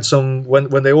they had some,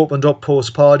 when they opened up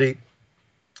post-Paddy,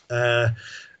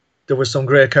 there was some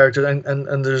great characters,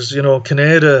 and there's, you know,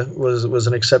 Canada was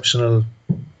an exceptional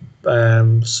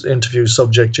interview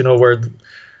subject, you know, where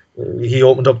he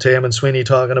opened up to Eamon Sweeney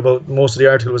talking about, most of the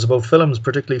article was about films,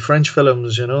 particularly French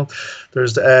films, you know.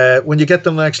 There's when you get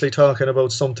them actually talking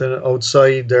about something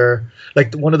outside their,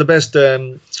 like one of the best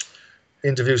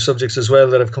interview subjects as well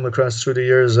that I've come across through the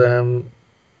years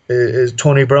is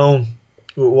Tony Brown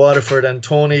with Waterford, and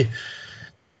Tony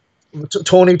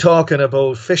talking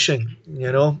about fishing,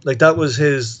 you know, like that was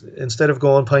his, instead of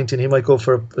going pinting, he might go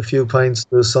for a few pints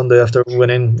the Sunday after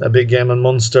winning a big game in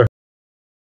Munster.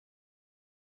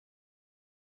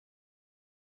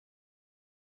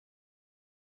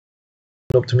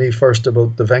 Up to me first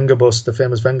about the Venga bus, the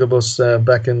famous Venga bus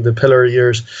back in the Pillar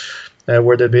years,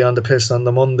 where they'd be on the piss on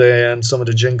the Monday, and some of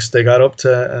the jinks they got up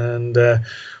to, and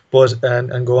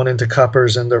going into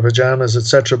coppers in their pajamas,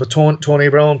 etc. But Tony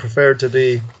Brown preferred to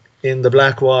be in the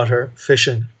Blackwater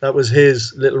fishing. That was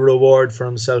his little reward for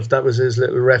himself. That was his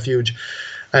little refuge.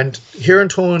 And hearing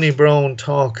Tony Brown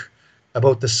talk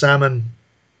about the salmon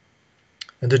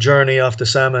and the journey of the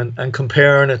salmon, and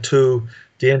comparing it to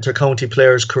the inter-county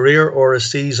player's career or a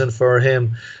season for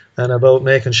him, and about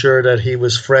making sure that he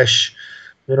was fresh,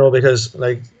 you know, because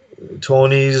like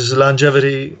Tony's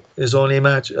longevity is only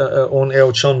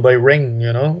outshone by ring,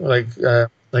 you know,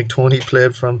 like Tony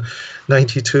played from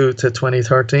 92 to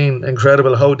 2013.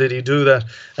 Incredible. How did he do that?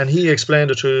 And he explained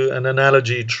it through an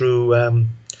analogy through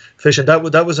fishing.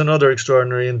 That was another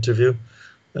extraordinary interview.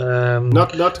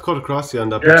 Not to cut across you on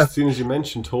that, but as soon as you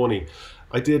mentioned Tony,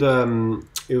 I did,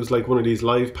 it was like one of these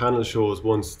live panel shows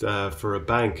once for a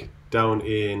bank down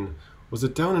in, was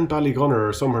it down in Ballygunner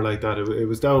or somewhere like that? It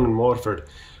was down in Waterford.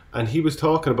 And he was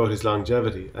talking about his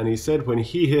longevity. And he said when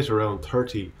he hit around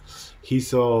 30, he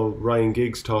saw Ryan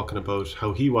Giggs talking about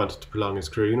how he wanted to prolong his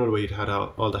career. You know, the way he'd had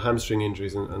all the hamstring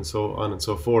injuries and so on and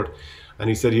so forth. And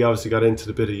he said he obviously got into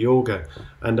the bit of yoga,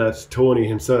 and that Tony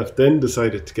himself then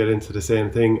decided to get into the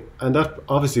same thing. And that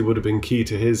obviously would have been key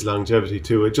to his longevity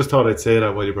too. I just thought I'd say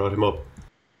that while you brought him up.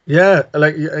 Yeah,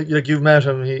 like you've met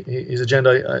him. He's a gent.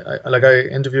 I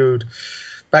interviewed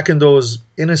back in those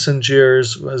innocent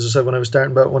years, as I said, when I was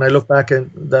starting. But when I look back at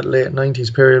that late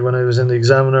 90s period when I was in the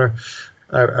Examiner,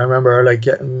 I remember like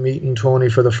meeting Tony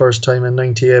for the first time in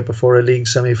 98 before a league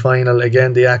semi-final.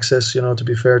 Again, the access, you know, to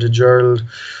be fair to Gerald,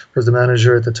 was the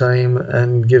manager at the time,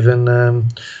 and given,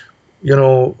 you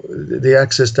know, the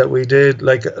access that we did,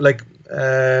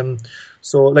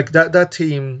 so like that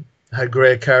team had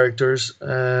great characters.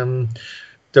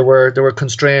 They were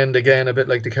constrained again a bit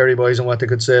like the Kerry boys and what they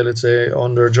could say, let's say,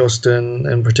 under Justin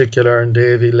in particular and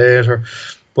Davy later,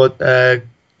 but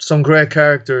some great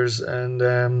characters. And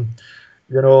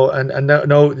you know, and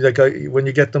now like when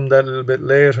you get them that little bit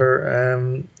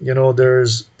later, you know,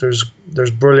 there's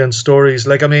brilliant stories.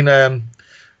 Like, I mean,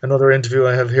 another interview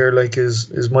I have here, like,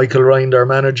 is Michael Rind, our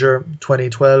manager,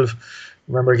 2012.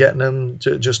 Remember getting him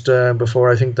just before,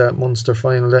 I think, that Munster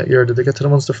final that year. Did they get to the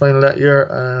Munster final that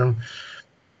year?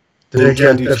 In They played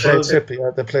 2012? Tip.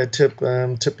 Yeah, they played Tip.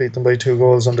 Tip beat them by 2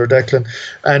 goals under Declan,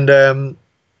 and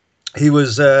he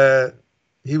was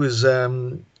he was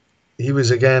he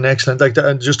was again excellent. Like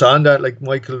and just on that, like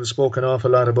Michael has spoken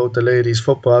awful lot about the ladies'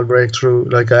 football breakthrough.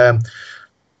 Like I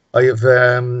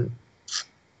have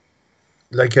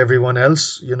like everyone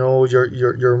else, you know,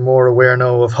 you're more aware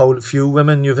now of how few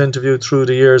women you've interviewed through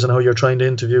the years and how you're trying to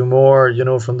interview more. You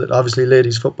know, from obviously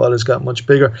ladies football has got much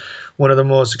bigger. One of the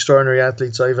most extraordinary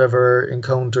athletes I've ever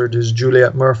encountered is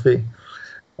Juliet Murphy.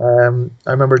 I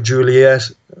remember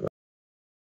Juliet.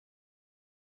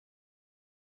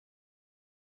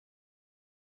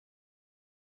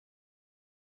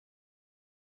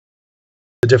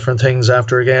 The different things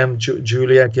after a game.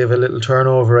 Juliet gave a little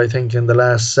turnover, I think, in the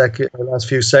last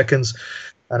few seconds,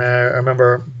 and I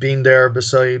remember being there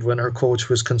beside when her coach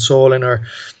was consoling her.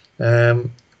 And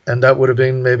that would have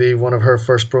been maybe one of her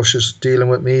first brushes dealing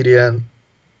with media. And,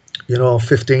 you know,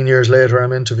 15 years later,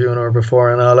 I'm interviewing her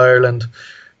before an All Ireland.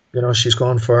 You know, she's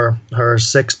gone for her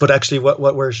sixth. But actually, where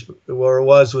it was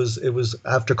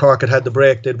after Cork had the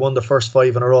break, they'd won the first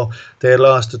 5 in a row. They had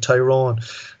lost to Tyrone.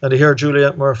 And to hear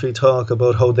Juliet Murphy talk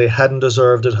about how they hadn't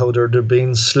deserved it, how there'd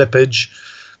been slippage,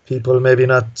 people maybe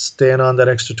not staying on that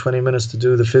extra 20 minutes to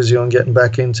do the physio and getting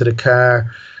back into the car,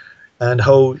 and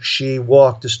how she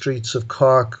walked the streets of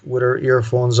Cork with her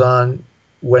earphones on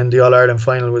when the All-Ireland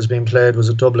final was being played, was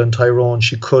at Dublin Tyrone.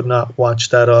 She could not watch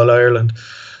that All-Ireland.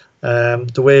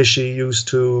 The way she used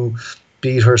to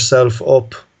beat herself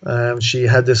up, she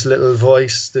had this little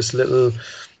voice, this little,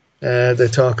 they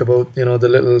talk about, you know, the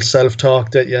little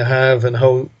self-talk that you have, and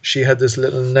how she had this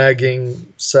little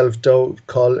nagging self-doubt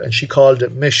and she called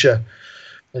it Misha.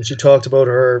 And she talked about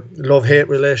her love-hate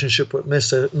relationship with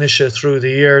Misha through the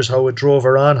years, how it drove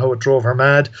her on, how it drove her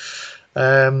mad.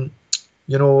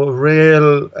 You know, a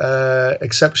real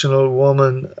exceptional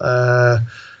woman,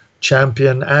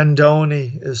 champion. Anne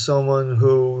Downey is someone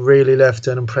who really left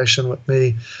an impression with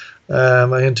me.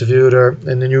 I interviewed her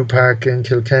in the New Park in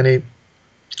Kilkenny,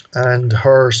 and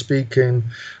her speaking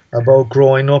about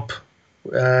growing up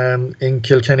in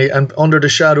Kilkenny and under the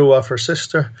shadow of her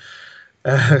sister.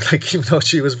 Like, even though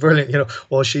she was brilliant, you know,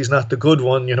 oh, she's not the good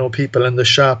one, you know, people in the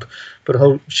shop, but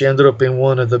how she ended up being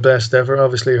one of the best ever,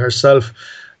 obviously herself,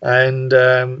 and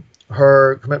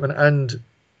her commitment. And,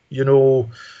 you know,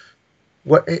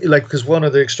 what, like, because one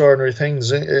of the extraordinary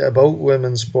things about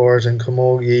women's sport in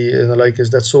camogie and the like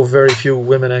is that so very few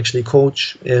women actually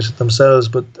coach it themselves.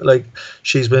 But like,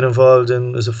 she's been involved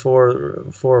in, is it four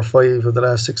or five of the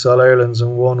last 6 All Irelands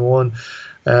and won one.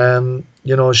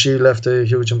 You know, she left a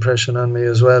huge impression on me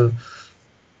as well.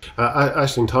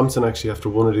 Aisling Thompson, actually, after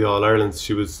one of the All Irelands,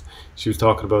 she was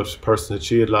talking about a person that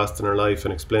she had lost in her life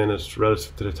and explaining it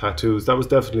relative to the tattoos. That was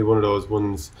definitely one of those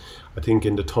ones, I think,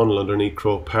 in the tunnel underneath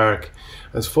Croke Park.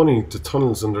 And it's funny, the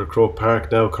tunnels under Croke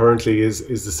Park now currently is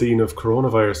the scene of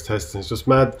coronavirus testing. It's just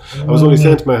mad. I was only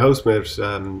saying to my housemate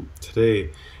today,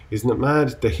 isn't it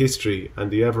mad, the history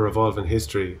and the ever-evolving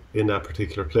history in that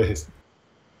particular place?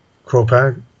 Croke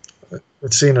Park,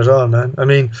 it's seen it all, man. I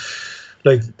mean,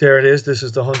 like, there it is. This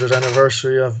is the 100th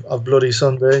anniversary of Bloody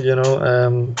Sunday, you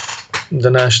know.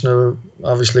 The national,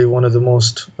 obviously one of the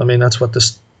most, I mean, that's what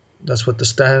the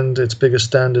stand, its biggest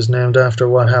stand, is named after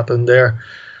what happened there.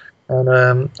 And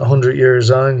 100 years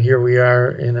on, here we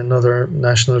are in another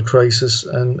national crisis,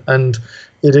 and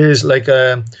it is like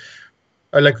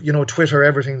like, you know, Twitter,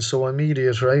 everything's so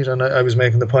immediate, right? And I was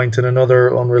making the point in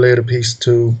another unrelated piece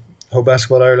to how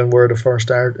Basketball Ireland were the first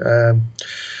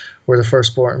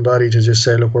sporting body to just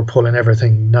say, look, we're pulling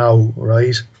everything now,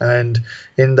 right? And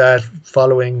in that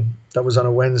following, that was on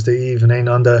a Wednesday evening,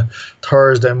 on the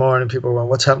Thursday morning, people were going,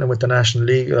 what's happening with the National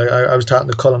League? I was talking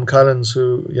to Colm Collins,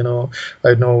 who, you know,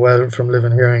 I know well from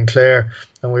living here in Clare,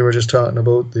 and we were just talking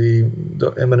about the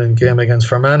imminent game against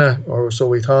Fermanagh, or so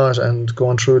we thought, and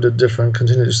going through the different,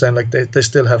 continuing saying, like, they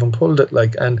still haven't pulled it,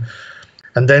 like, and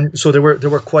then, so they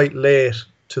were quite late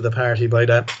to the party by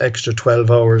that extra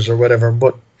 12 hours or whatever.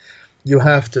 But you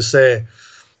have to say,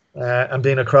 and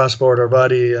being a cross-border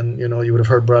body, and, you know, you would have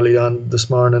heard Bradley on this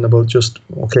morning about just,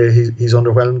 okay, he's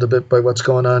underwhelmed a bit by what's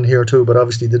going on here too, but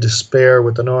obviously the despair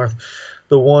with the North.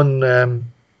 The one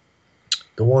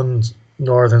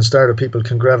Northern star that people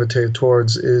can gravitate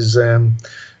towards is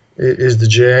the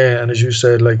GA, and as you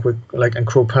said, in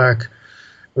Croke Park,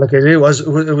 like, it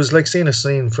was like seeing a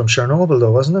scene from Chernobyl,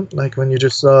 though, wasn't it? Like, when you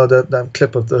just saw that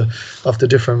clip of the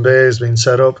different bays being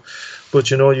set up. but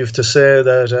you know, you have to say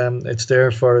that it's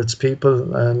there for its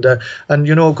people, and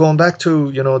you know, going back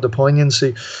to, you know, the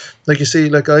poignancy, like you see,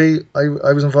 like I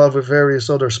was involved with various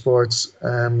other sports.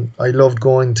 I loved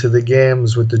going to the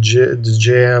games with the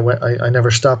J. I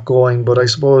never stopped going, but I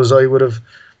suppose I would have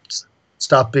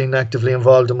stopped being actively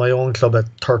involved in my own club at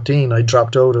 13. I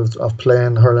dropped out of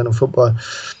playing hurling and football,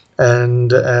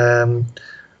 and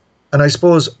and I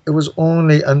suppose it was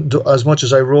only, and as much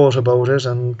as I wrote about it,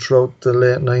 and throughout the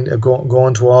late 90s,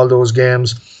 going to all those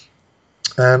games,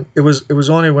 it was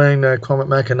only when Cormac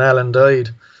McAnallen died,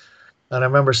 and I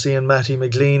remember seeing Matty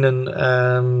McLean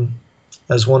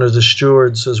as one of the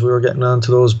stewards as we were getting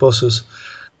onto those buses.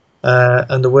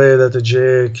 And the way that the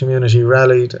J community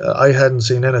rallied, I hadn't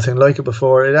seen anything like it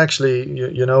before. It actually,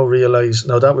 you know, realised,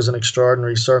 now that was an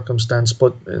extraordinary circumstance,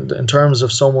 but in terms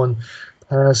of someone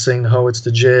passing, how it's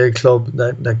the J club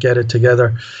that get it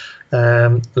together.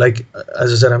 Like,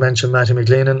 as I said, I mentioned Matty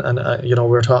McLean, and you know,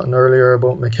 we were talking earlier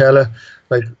about McKella.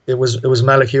 Like, it was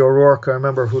Malachy O'Rourke, I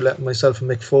remember, who let myself and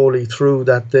Mick Foley through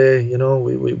that day. You know,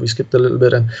 we skipped a little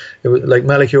bit, and it was like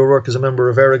Malachy O'Rourke is a member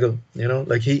of Errigal. You know,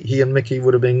 like he and Mickey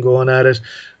would have been going at it.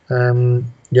 You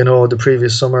know, the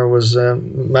previous summer was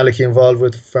Malachy involved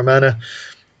with Fermanagh,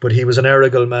 but he was an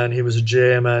Errigal man, he was a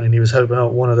J man, and he was helping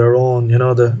out one of their own. You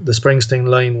know, the Springsteen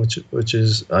line, which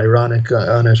is ironic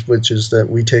on it, which is that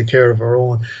we take care of our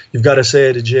own. You've got to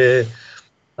say the J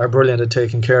are brilliant at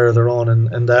taking care of their own,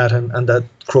 and that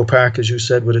Croke Park, as you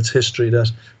said, with its history,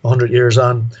 that 100 years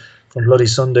on from Bloody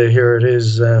Sunday, here it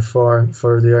is for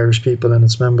the Irish people and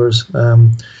its members,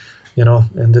 you know,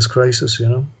 in this crisis, you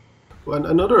know. Well,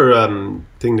 another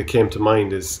thing that came to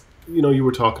mind is, you know, you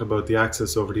were talking about the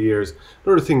access over the years.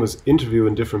 Another thing was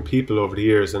interviewing different people over the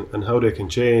years, and how they can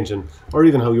change, and or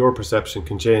even how your perception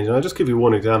can change. And I'll just give you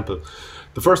one example.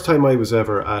 The first time I was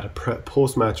ever at a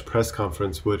post-match press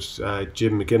conference with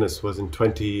Jim McGuinness was in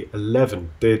 2011.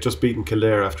 They had just beaten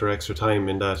Kildare after extra time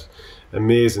in that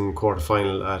amazing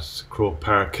quarter-final at Croke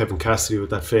Park. Kevin Cassidy with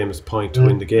that famous point to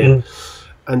win the game.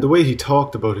 And the way he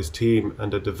talked about his team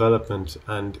and the development,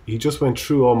 and he just went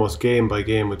through almost game by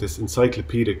game with this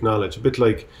encyclopedic knowledge, a bit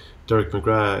like Derek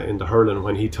McGrath in the hurling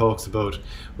when he talks about,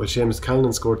 well, Seamus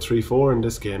Callan scored 3-4 in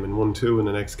this game and 1-2 in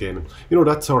the next game, and you know,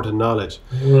 that sort of knowledge.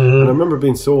 And I remember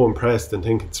being so impressed and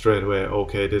thinking straight away,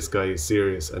 okay, this guy is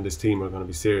serious and this team are going to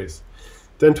be serious.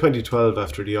 Then 2012,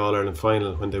 after the All-Ireland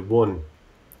final, when they won,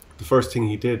 the first thing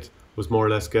he did was more or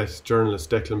less get journalist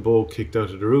Declan Bogue kicked out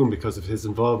of the room because of his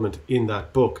involvement in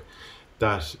that book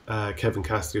that Kevin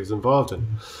Cassidy was involved in.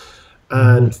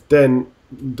 And then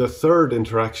the third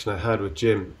interaction I had with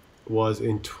Jim was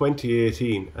in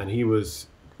 2018, and he was,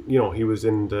 you know, he was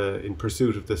in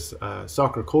pursuit of this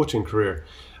soccer coaching career,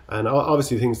 and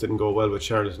obviously things didn't go well with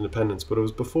Charlotte Independence, but it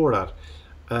was before that.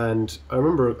 And I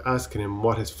remember asking him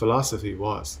what his philosophy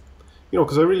was, you know,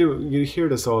 because you hear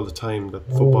this all the time, that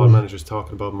football managers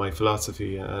talking about my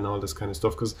philosophy and all this kind of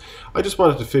stuff, because I just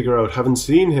wanted to figure out, having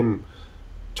seen him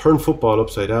turn football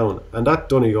upside down, and that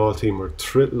Donegal team were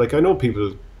like, I know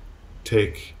people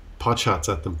take pot shots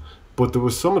at them, but there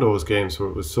was some of those games where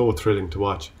it was so thrilling to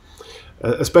watch,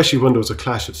 especially when there was a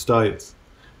clash of styles.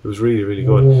 It was really, really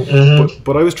good.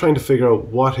 But I was trying to figure out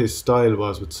what his style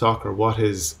was with soccer, what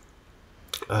his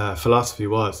philosophy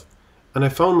was. And I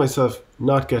found myself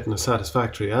not getting a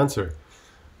satisfactory answer.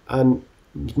 And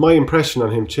my impression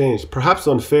on him changed, perhaps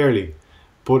unfairly,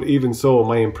 but even so,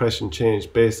 my impression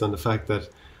changed based on the fact that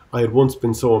I had once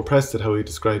been so impressed at how he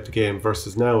described the game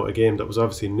versus now a game that was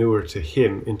obviously newer to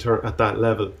him at that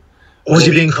level. Was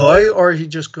he being coy, or he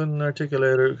just couldn't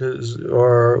articulate it?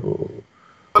 Well,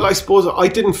 I suppose I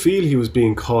didn't feel he was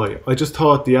being coy. I just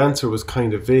thought the answer was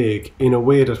kind of vague, in a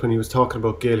way that when he was talking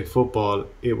about Gaelic football,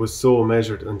 it was so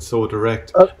measured and so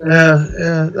direct.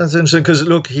 Yeah, that's interesting, because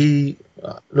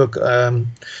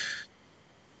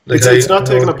It's not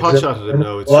taking a pot shot at him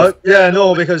now.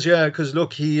 Because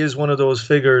look, he is one of those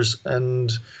figures,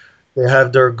 and they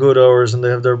have their good hours and they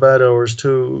have their bad hours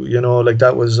too. You know, like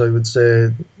that was, I would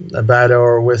say, a bad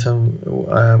hour with him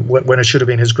when it should have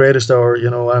been his greatest hour. You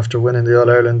know, after winning the All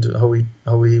Ireland, how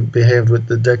he behaved with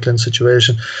the Declan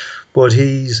situation. But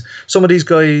some of these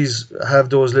guys have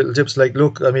those little tips. Like,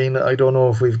 look, I mean, I don't know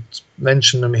if we've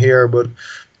mentioned them here, but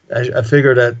I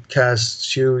figure that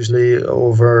casts hugely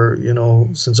over, you know,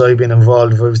 since I've been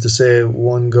involved. If I was to say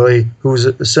one guy who's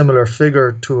a similar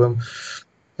figure to him,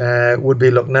 would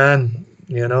be Lucknan,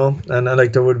 you know, and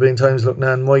like there would have been times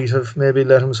Lucknan might have maybe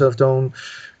let himself down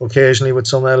occasionally with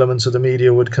some elements of the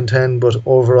media would contend, but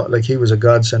overall, like, he was a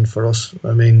godsend for us.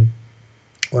 I mean,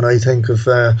 when I think of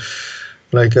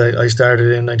Like I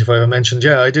started in '95. I mentioned,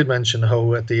 yeah, I did mention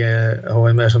how at the how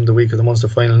I met him the week of the Munster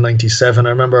final in '97. I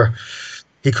remember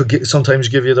he could sometimes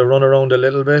give you the run around a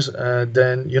little bit.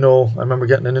 Then, you know, I remember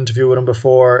getting an interview with him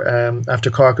before, after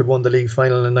Cork had won the league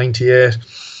final in '98,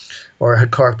 or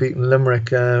had Cork beaten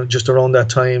Limerick just around that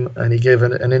time, and he gave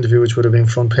an interview which would have been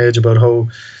front page about how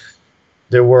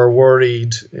they were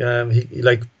worried.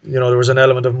 Like, you know, there was an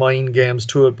element of mind games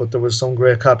to it, but there was some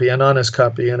great copy and honest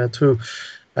copy in it too.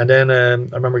 And then I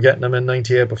remember getting him in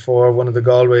 '98 before one of the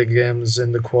Galway games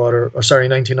in the quarter, or sorry,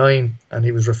 '99, and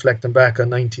he was reflecting back on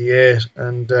 '98,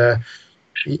 and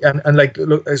and like,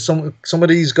 look, some of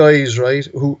these guys, right?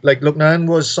 Who, like, Lucknan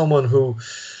was someone who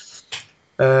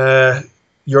uh,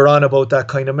 you're on about that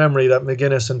kind of memory that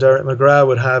McGuinness and Derek McGrath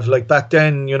would have. Like back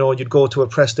then, you know, you'd go to a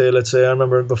press day. Let's say I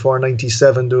remember before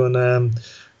 '97 doing a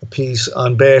piece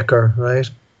on Baker, right?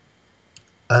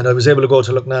 And I was able to go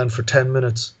to Lucknan for 10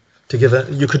 minutes to give it.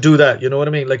 You could do that, you know what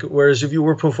I mean? Like, whereas if you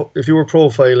were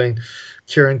profiling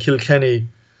Kieran Kilkenny,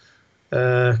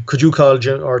 could you call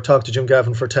Jim or talk to Jim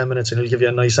Gavin for 10 minutes and he'll give you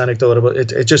a nice anecdote about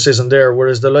it? It just isn't there.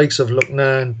 Whereas the likes of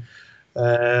Lucknan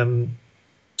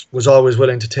was always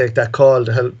willing to take that call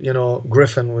to help. You know,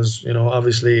 Griffin was, you know,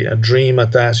 obviously a dream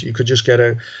at that. You could just get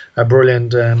a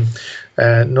brilliant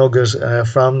nugget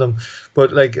from them.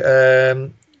 But like,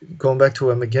 going back to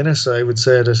McGuinness, I would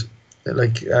say that,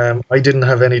 like, I didn't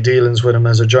have any dealings with him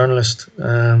as a journalist,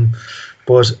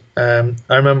 but I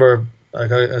remember,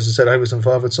 like, as I said, I was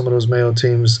involved with some of those Mayo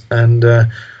teams, and I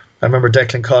remember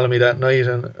Declan calling me that night,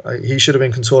 and he should have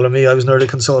been consoling me. I was nearly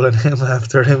consoling him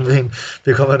after him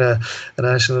becoming a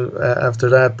national after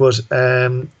that. But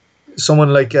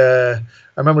someone like, I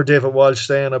remember David Walsh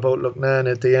saying about Lucknan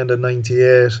at the end of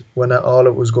 '98 when all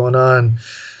it was going on,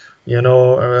 you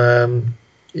know,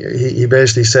 he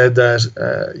basically said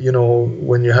that, you know,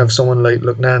 when you have someone like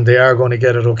Lucknan, they are going to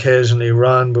get it occasionally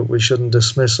wrong, but we shouldn't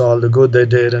dismiss all the good they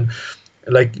did. And,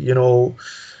 like, you know,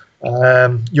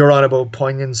 you're on about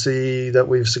poignancy that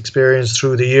we've experienced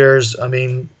through the years. I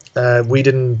mean, we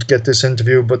didn't get this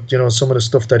interview, but, you know, some of the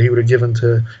stuff that he would have given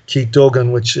to Keith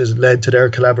Duggan, which has led to their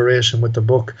collaboration with the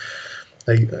book.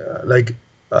 Not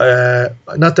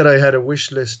that I had a wish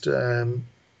list,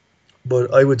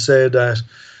 but I would say that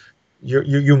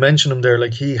you mentioned him there.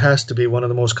 Like, he has to be one of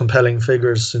the most compelling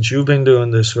figures since you've been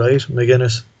doing this, right,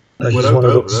 McGuinness? Like, he's one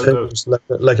of those figures,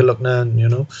 like a Lucknan, you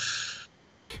know.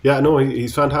 Yeah, no,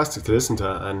 he's fantastic to listen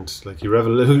to, and like, he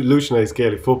revolutionised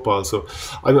Gaelic football. So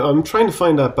I'm trying to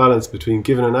find that balance between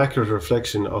giving an accurate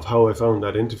reflection of how I found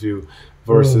that interview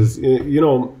versus, you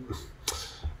know,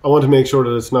 I want to make sure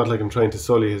that it's not like I'm trying to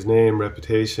sully his name,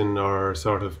 reputation, or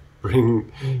sort of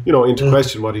bring, you know, into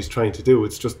question what he's trying to do.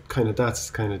 It's just kind of, that's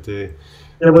kind of the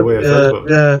way I felt about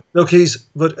it. Yeah, look,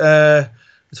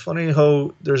 it's funny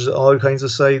how there's all kinds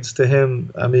of sides to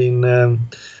him. I mean,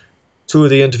 two of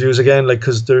the interviews again, like,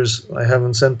 because I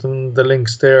haven't sent them the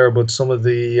links there, but some of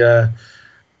the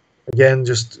again,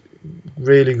 just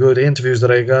really good interviews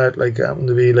that I got, like, happened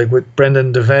to be like with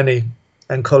Brendan Devaney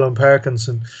and Colin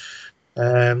Parkinson.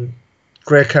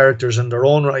 Great characters in their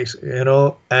own right, you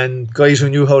know, and guys who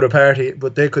knew how to party,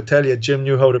 but they could tell you Jim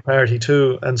knew how to party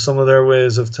too, and some of their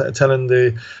ways of telling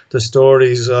the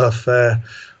stories of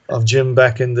Jim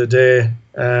back in the day.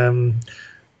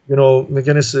 You know,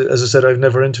 McGuinness, as I said, I've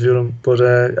never interviewed him, but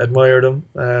admired him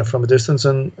from a distance,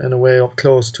 and in a way up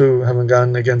close too, having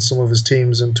gone against some of his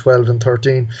teams in 12 and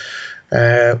 13.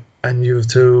 And you've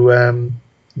to,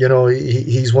 you know,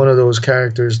 he's one of those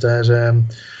characters that,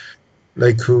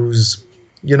 like, who's,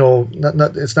 you know,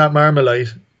 not it's not Marmalade.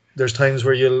 There's times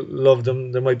where you'll love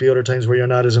them. There might be other times where you're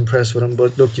not as impressed with him,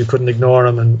 but look, you couldn't ignore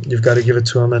him, and you've got to give it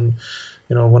to him. And,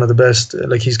 you know, one of the best,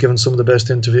 like, he's given some of the best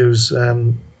interviews.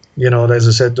 You know, as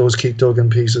I said, those Keith Duggan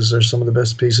pieces are some of the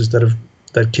best pieces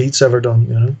that Keith's ever done,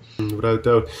 you know. Without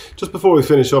doubt. Just before we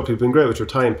finish up, you've been great with your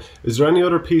time. Is there any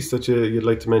other piece that you'd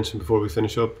like to mention before we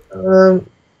finish up? Well,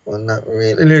 not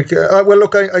really. Like, well,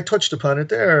 look, I touched upon it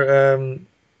there,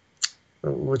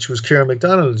 which was Kieran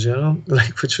MacDonald, you know,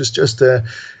 like, which was just,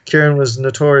 Kieran was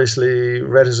notoriously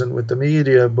reticent with the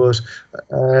media, but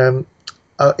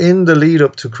in the lead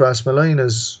up to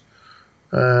Crossmolina's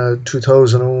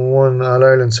 2001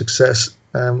 All-Ireland success,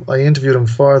 I interviewed him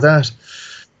for that,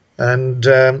 and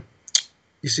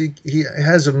you see, he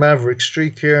has a maverick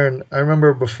streak here. And I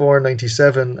remember before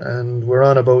 '97, and we're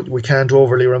on about, we can't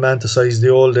overly romanticize the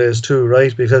old days too,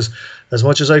 right? Because as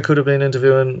much as I could have been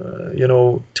interviewing, you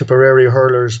know, Tipperary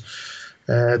hurlers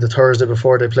the Thursday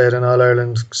before they played an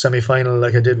All-Ireland semi-final,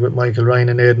 like I did with Michael Ryan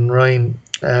and Aidan Ryan,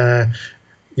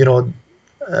 you know,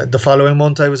 the following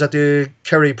month I was at the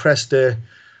Kerry Press Day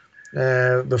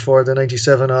before the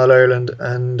 '97 All-Ireland,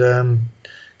 and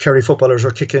Kerry footballers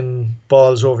were kicking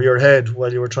balls over your head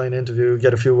while you were trying to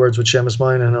get a few words with Seamus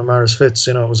Moynihan or Maris Fitz.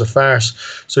 You know, it was a farce.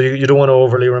 So you don't want to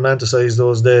overly romanticise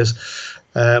those days.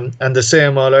 And the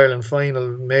same All-Ireland final,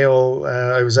 Mayo,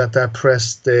 I was at that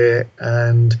press day,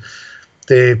 and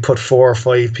they put 4 or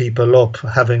 5 people up,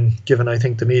 having given, I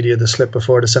think, the media the slip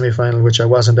before the semi-final, which I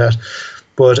wasn't at.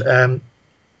 But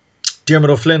Diarmuid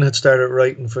O'Flynn had started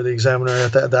writing for the Examiner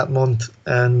at that month,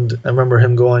 and I remember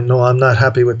him going, "No, I'm not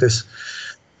happy with this.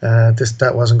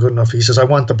 That wasn't good enough." He says, "I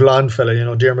want the blonde fella." You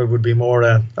know, Diarmuid would be more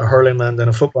a hurling man than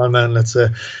a football man, let's say.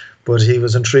 But he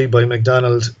was intrigued by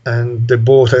McDonald, and they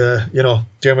both, you know,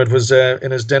 Diarmuid was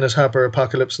in his Dennis Hopper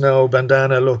Apocalypse Now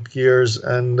bandana look years,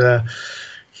 and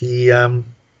he, I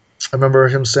remember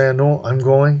him saying, "No, I'm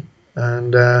going,"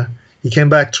 and he came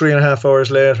back 3.5 hours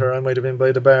later. I might have been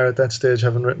by the bar at that stage,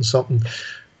 having written something.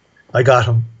 I got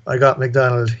him. I got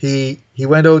McDonald. He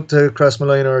went out to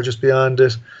Crossmolina or just beyond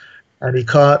it, and he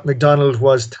caught McDonald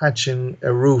was thatching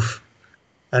a roof,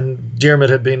 and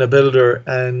Diarmuid had been a builder,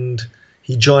 and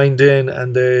he joined in,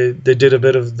 and they did a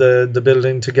bit of the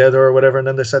building together or whatever, and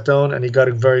then they sat down, and he got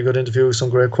a very good interview with some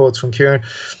great quotes from Kieran.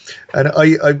 And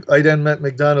I then met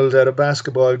McDonald at a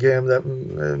basketball game that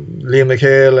Liam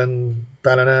McHale and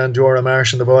Ballina, Dora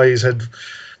Marsh and the boys had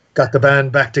got the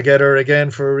band back together again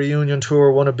for a reunion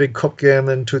tour, won a big cup game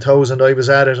in 2000. I was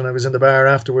at it, and I was in the bar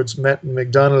afterwards, met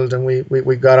McDonald, and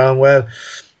we got on well.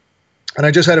 And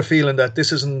I just had a feeling that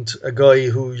this isn't a guy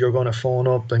who you're going to phone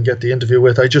up and get the interview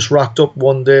with. I just rocked up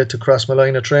one day to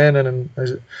Crossmolina training, and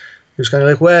he was kind of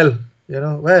like, "Well, you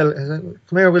know,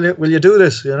 come here, will you do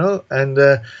this, you know?" And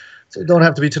so it don't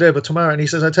have to be today, but tomorrow. And he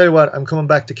says, "I tell you what, I'm coming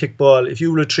back to kick ball. If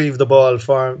you retrieve the balls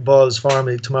for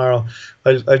me tomorrow,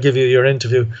 I'll give you your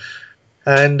interview."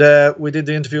 And we did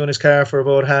the interview in his car for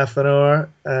about half an hour,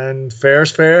 and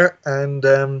fair's fair. And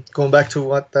going back to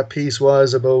what that piece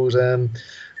was about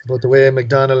the way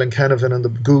McDonald and Canavan and the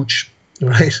Gooch,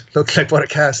 right, looked like what a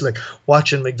cast, like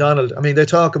watching McDonald. I mean, they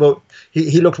talk about,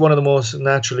 he looked one of the most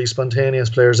naturally spontaneous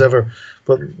players ever,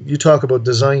 but you talk about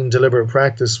design, deliberate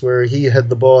practice, where he had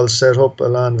the ball set up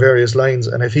along various lines,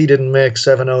 and if he didn't make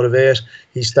 7 out of 8,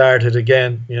 he started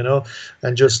again, you know,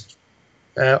 and just,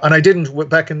 and I didn't,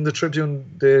 back in the Tribune,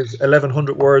 the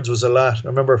 1,100 words was a lot. I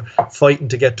remember fighting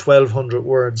to get 1,200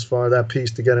 words for that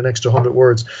piece, to get an extra 100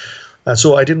 words.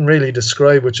 So I didn't really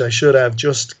describe, which I should have,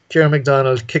 just Kieran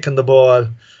McDonald kicking the ball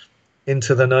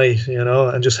into the night, you know,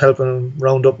 and just helping him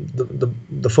round up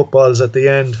the footballs at the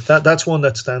end. That's one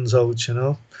that stands out, you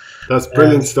know. That's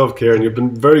brilliant stuff, Kieran. You've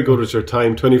been very good with your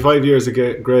time. 25 years of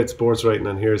great sports writing,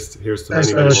 and here's to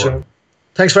many more.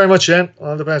 Thanks very much, Jen.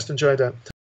 All the best. Enjoyed that.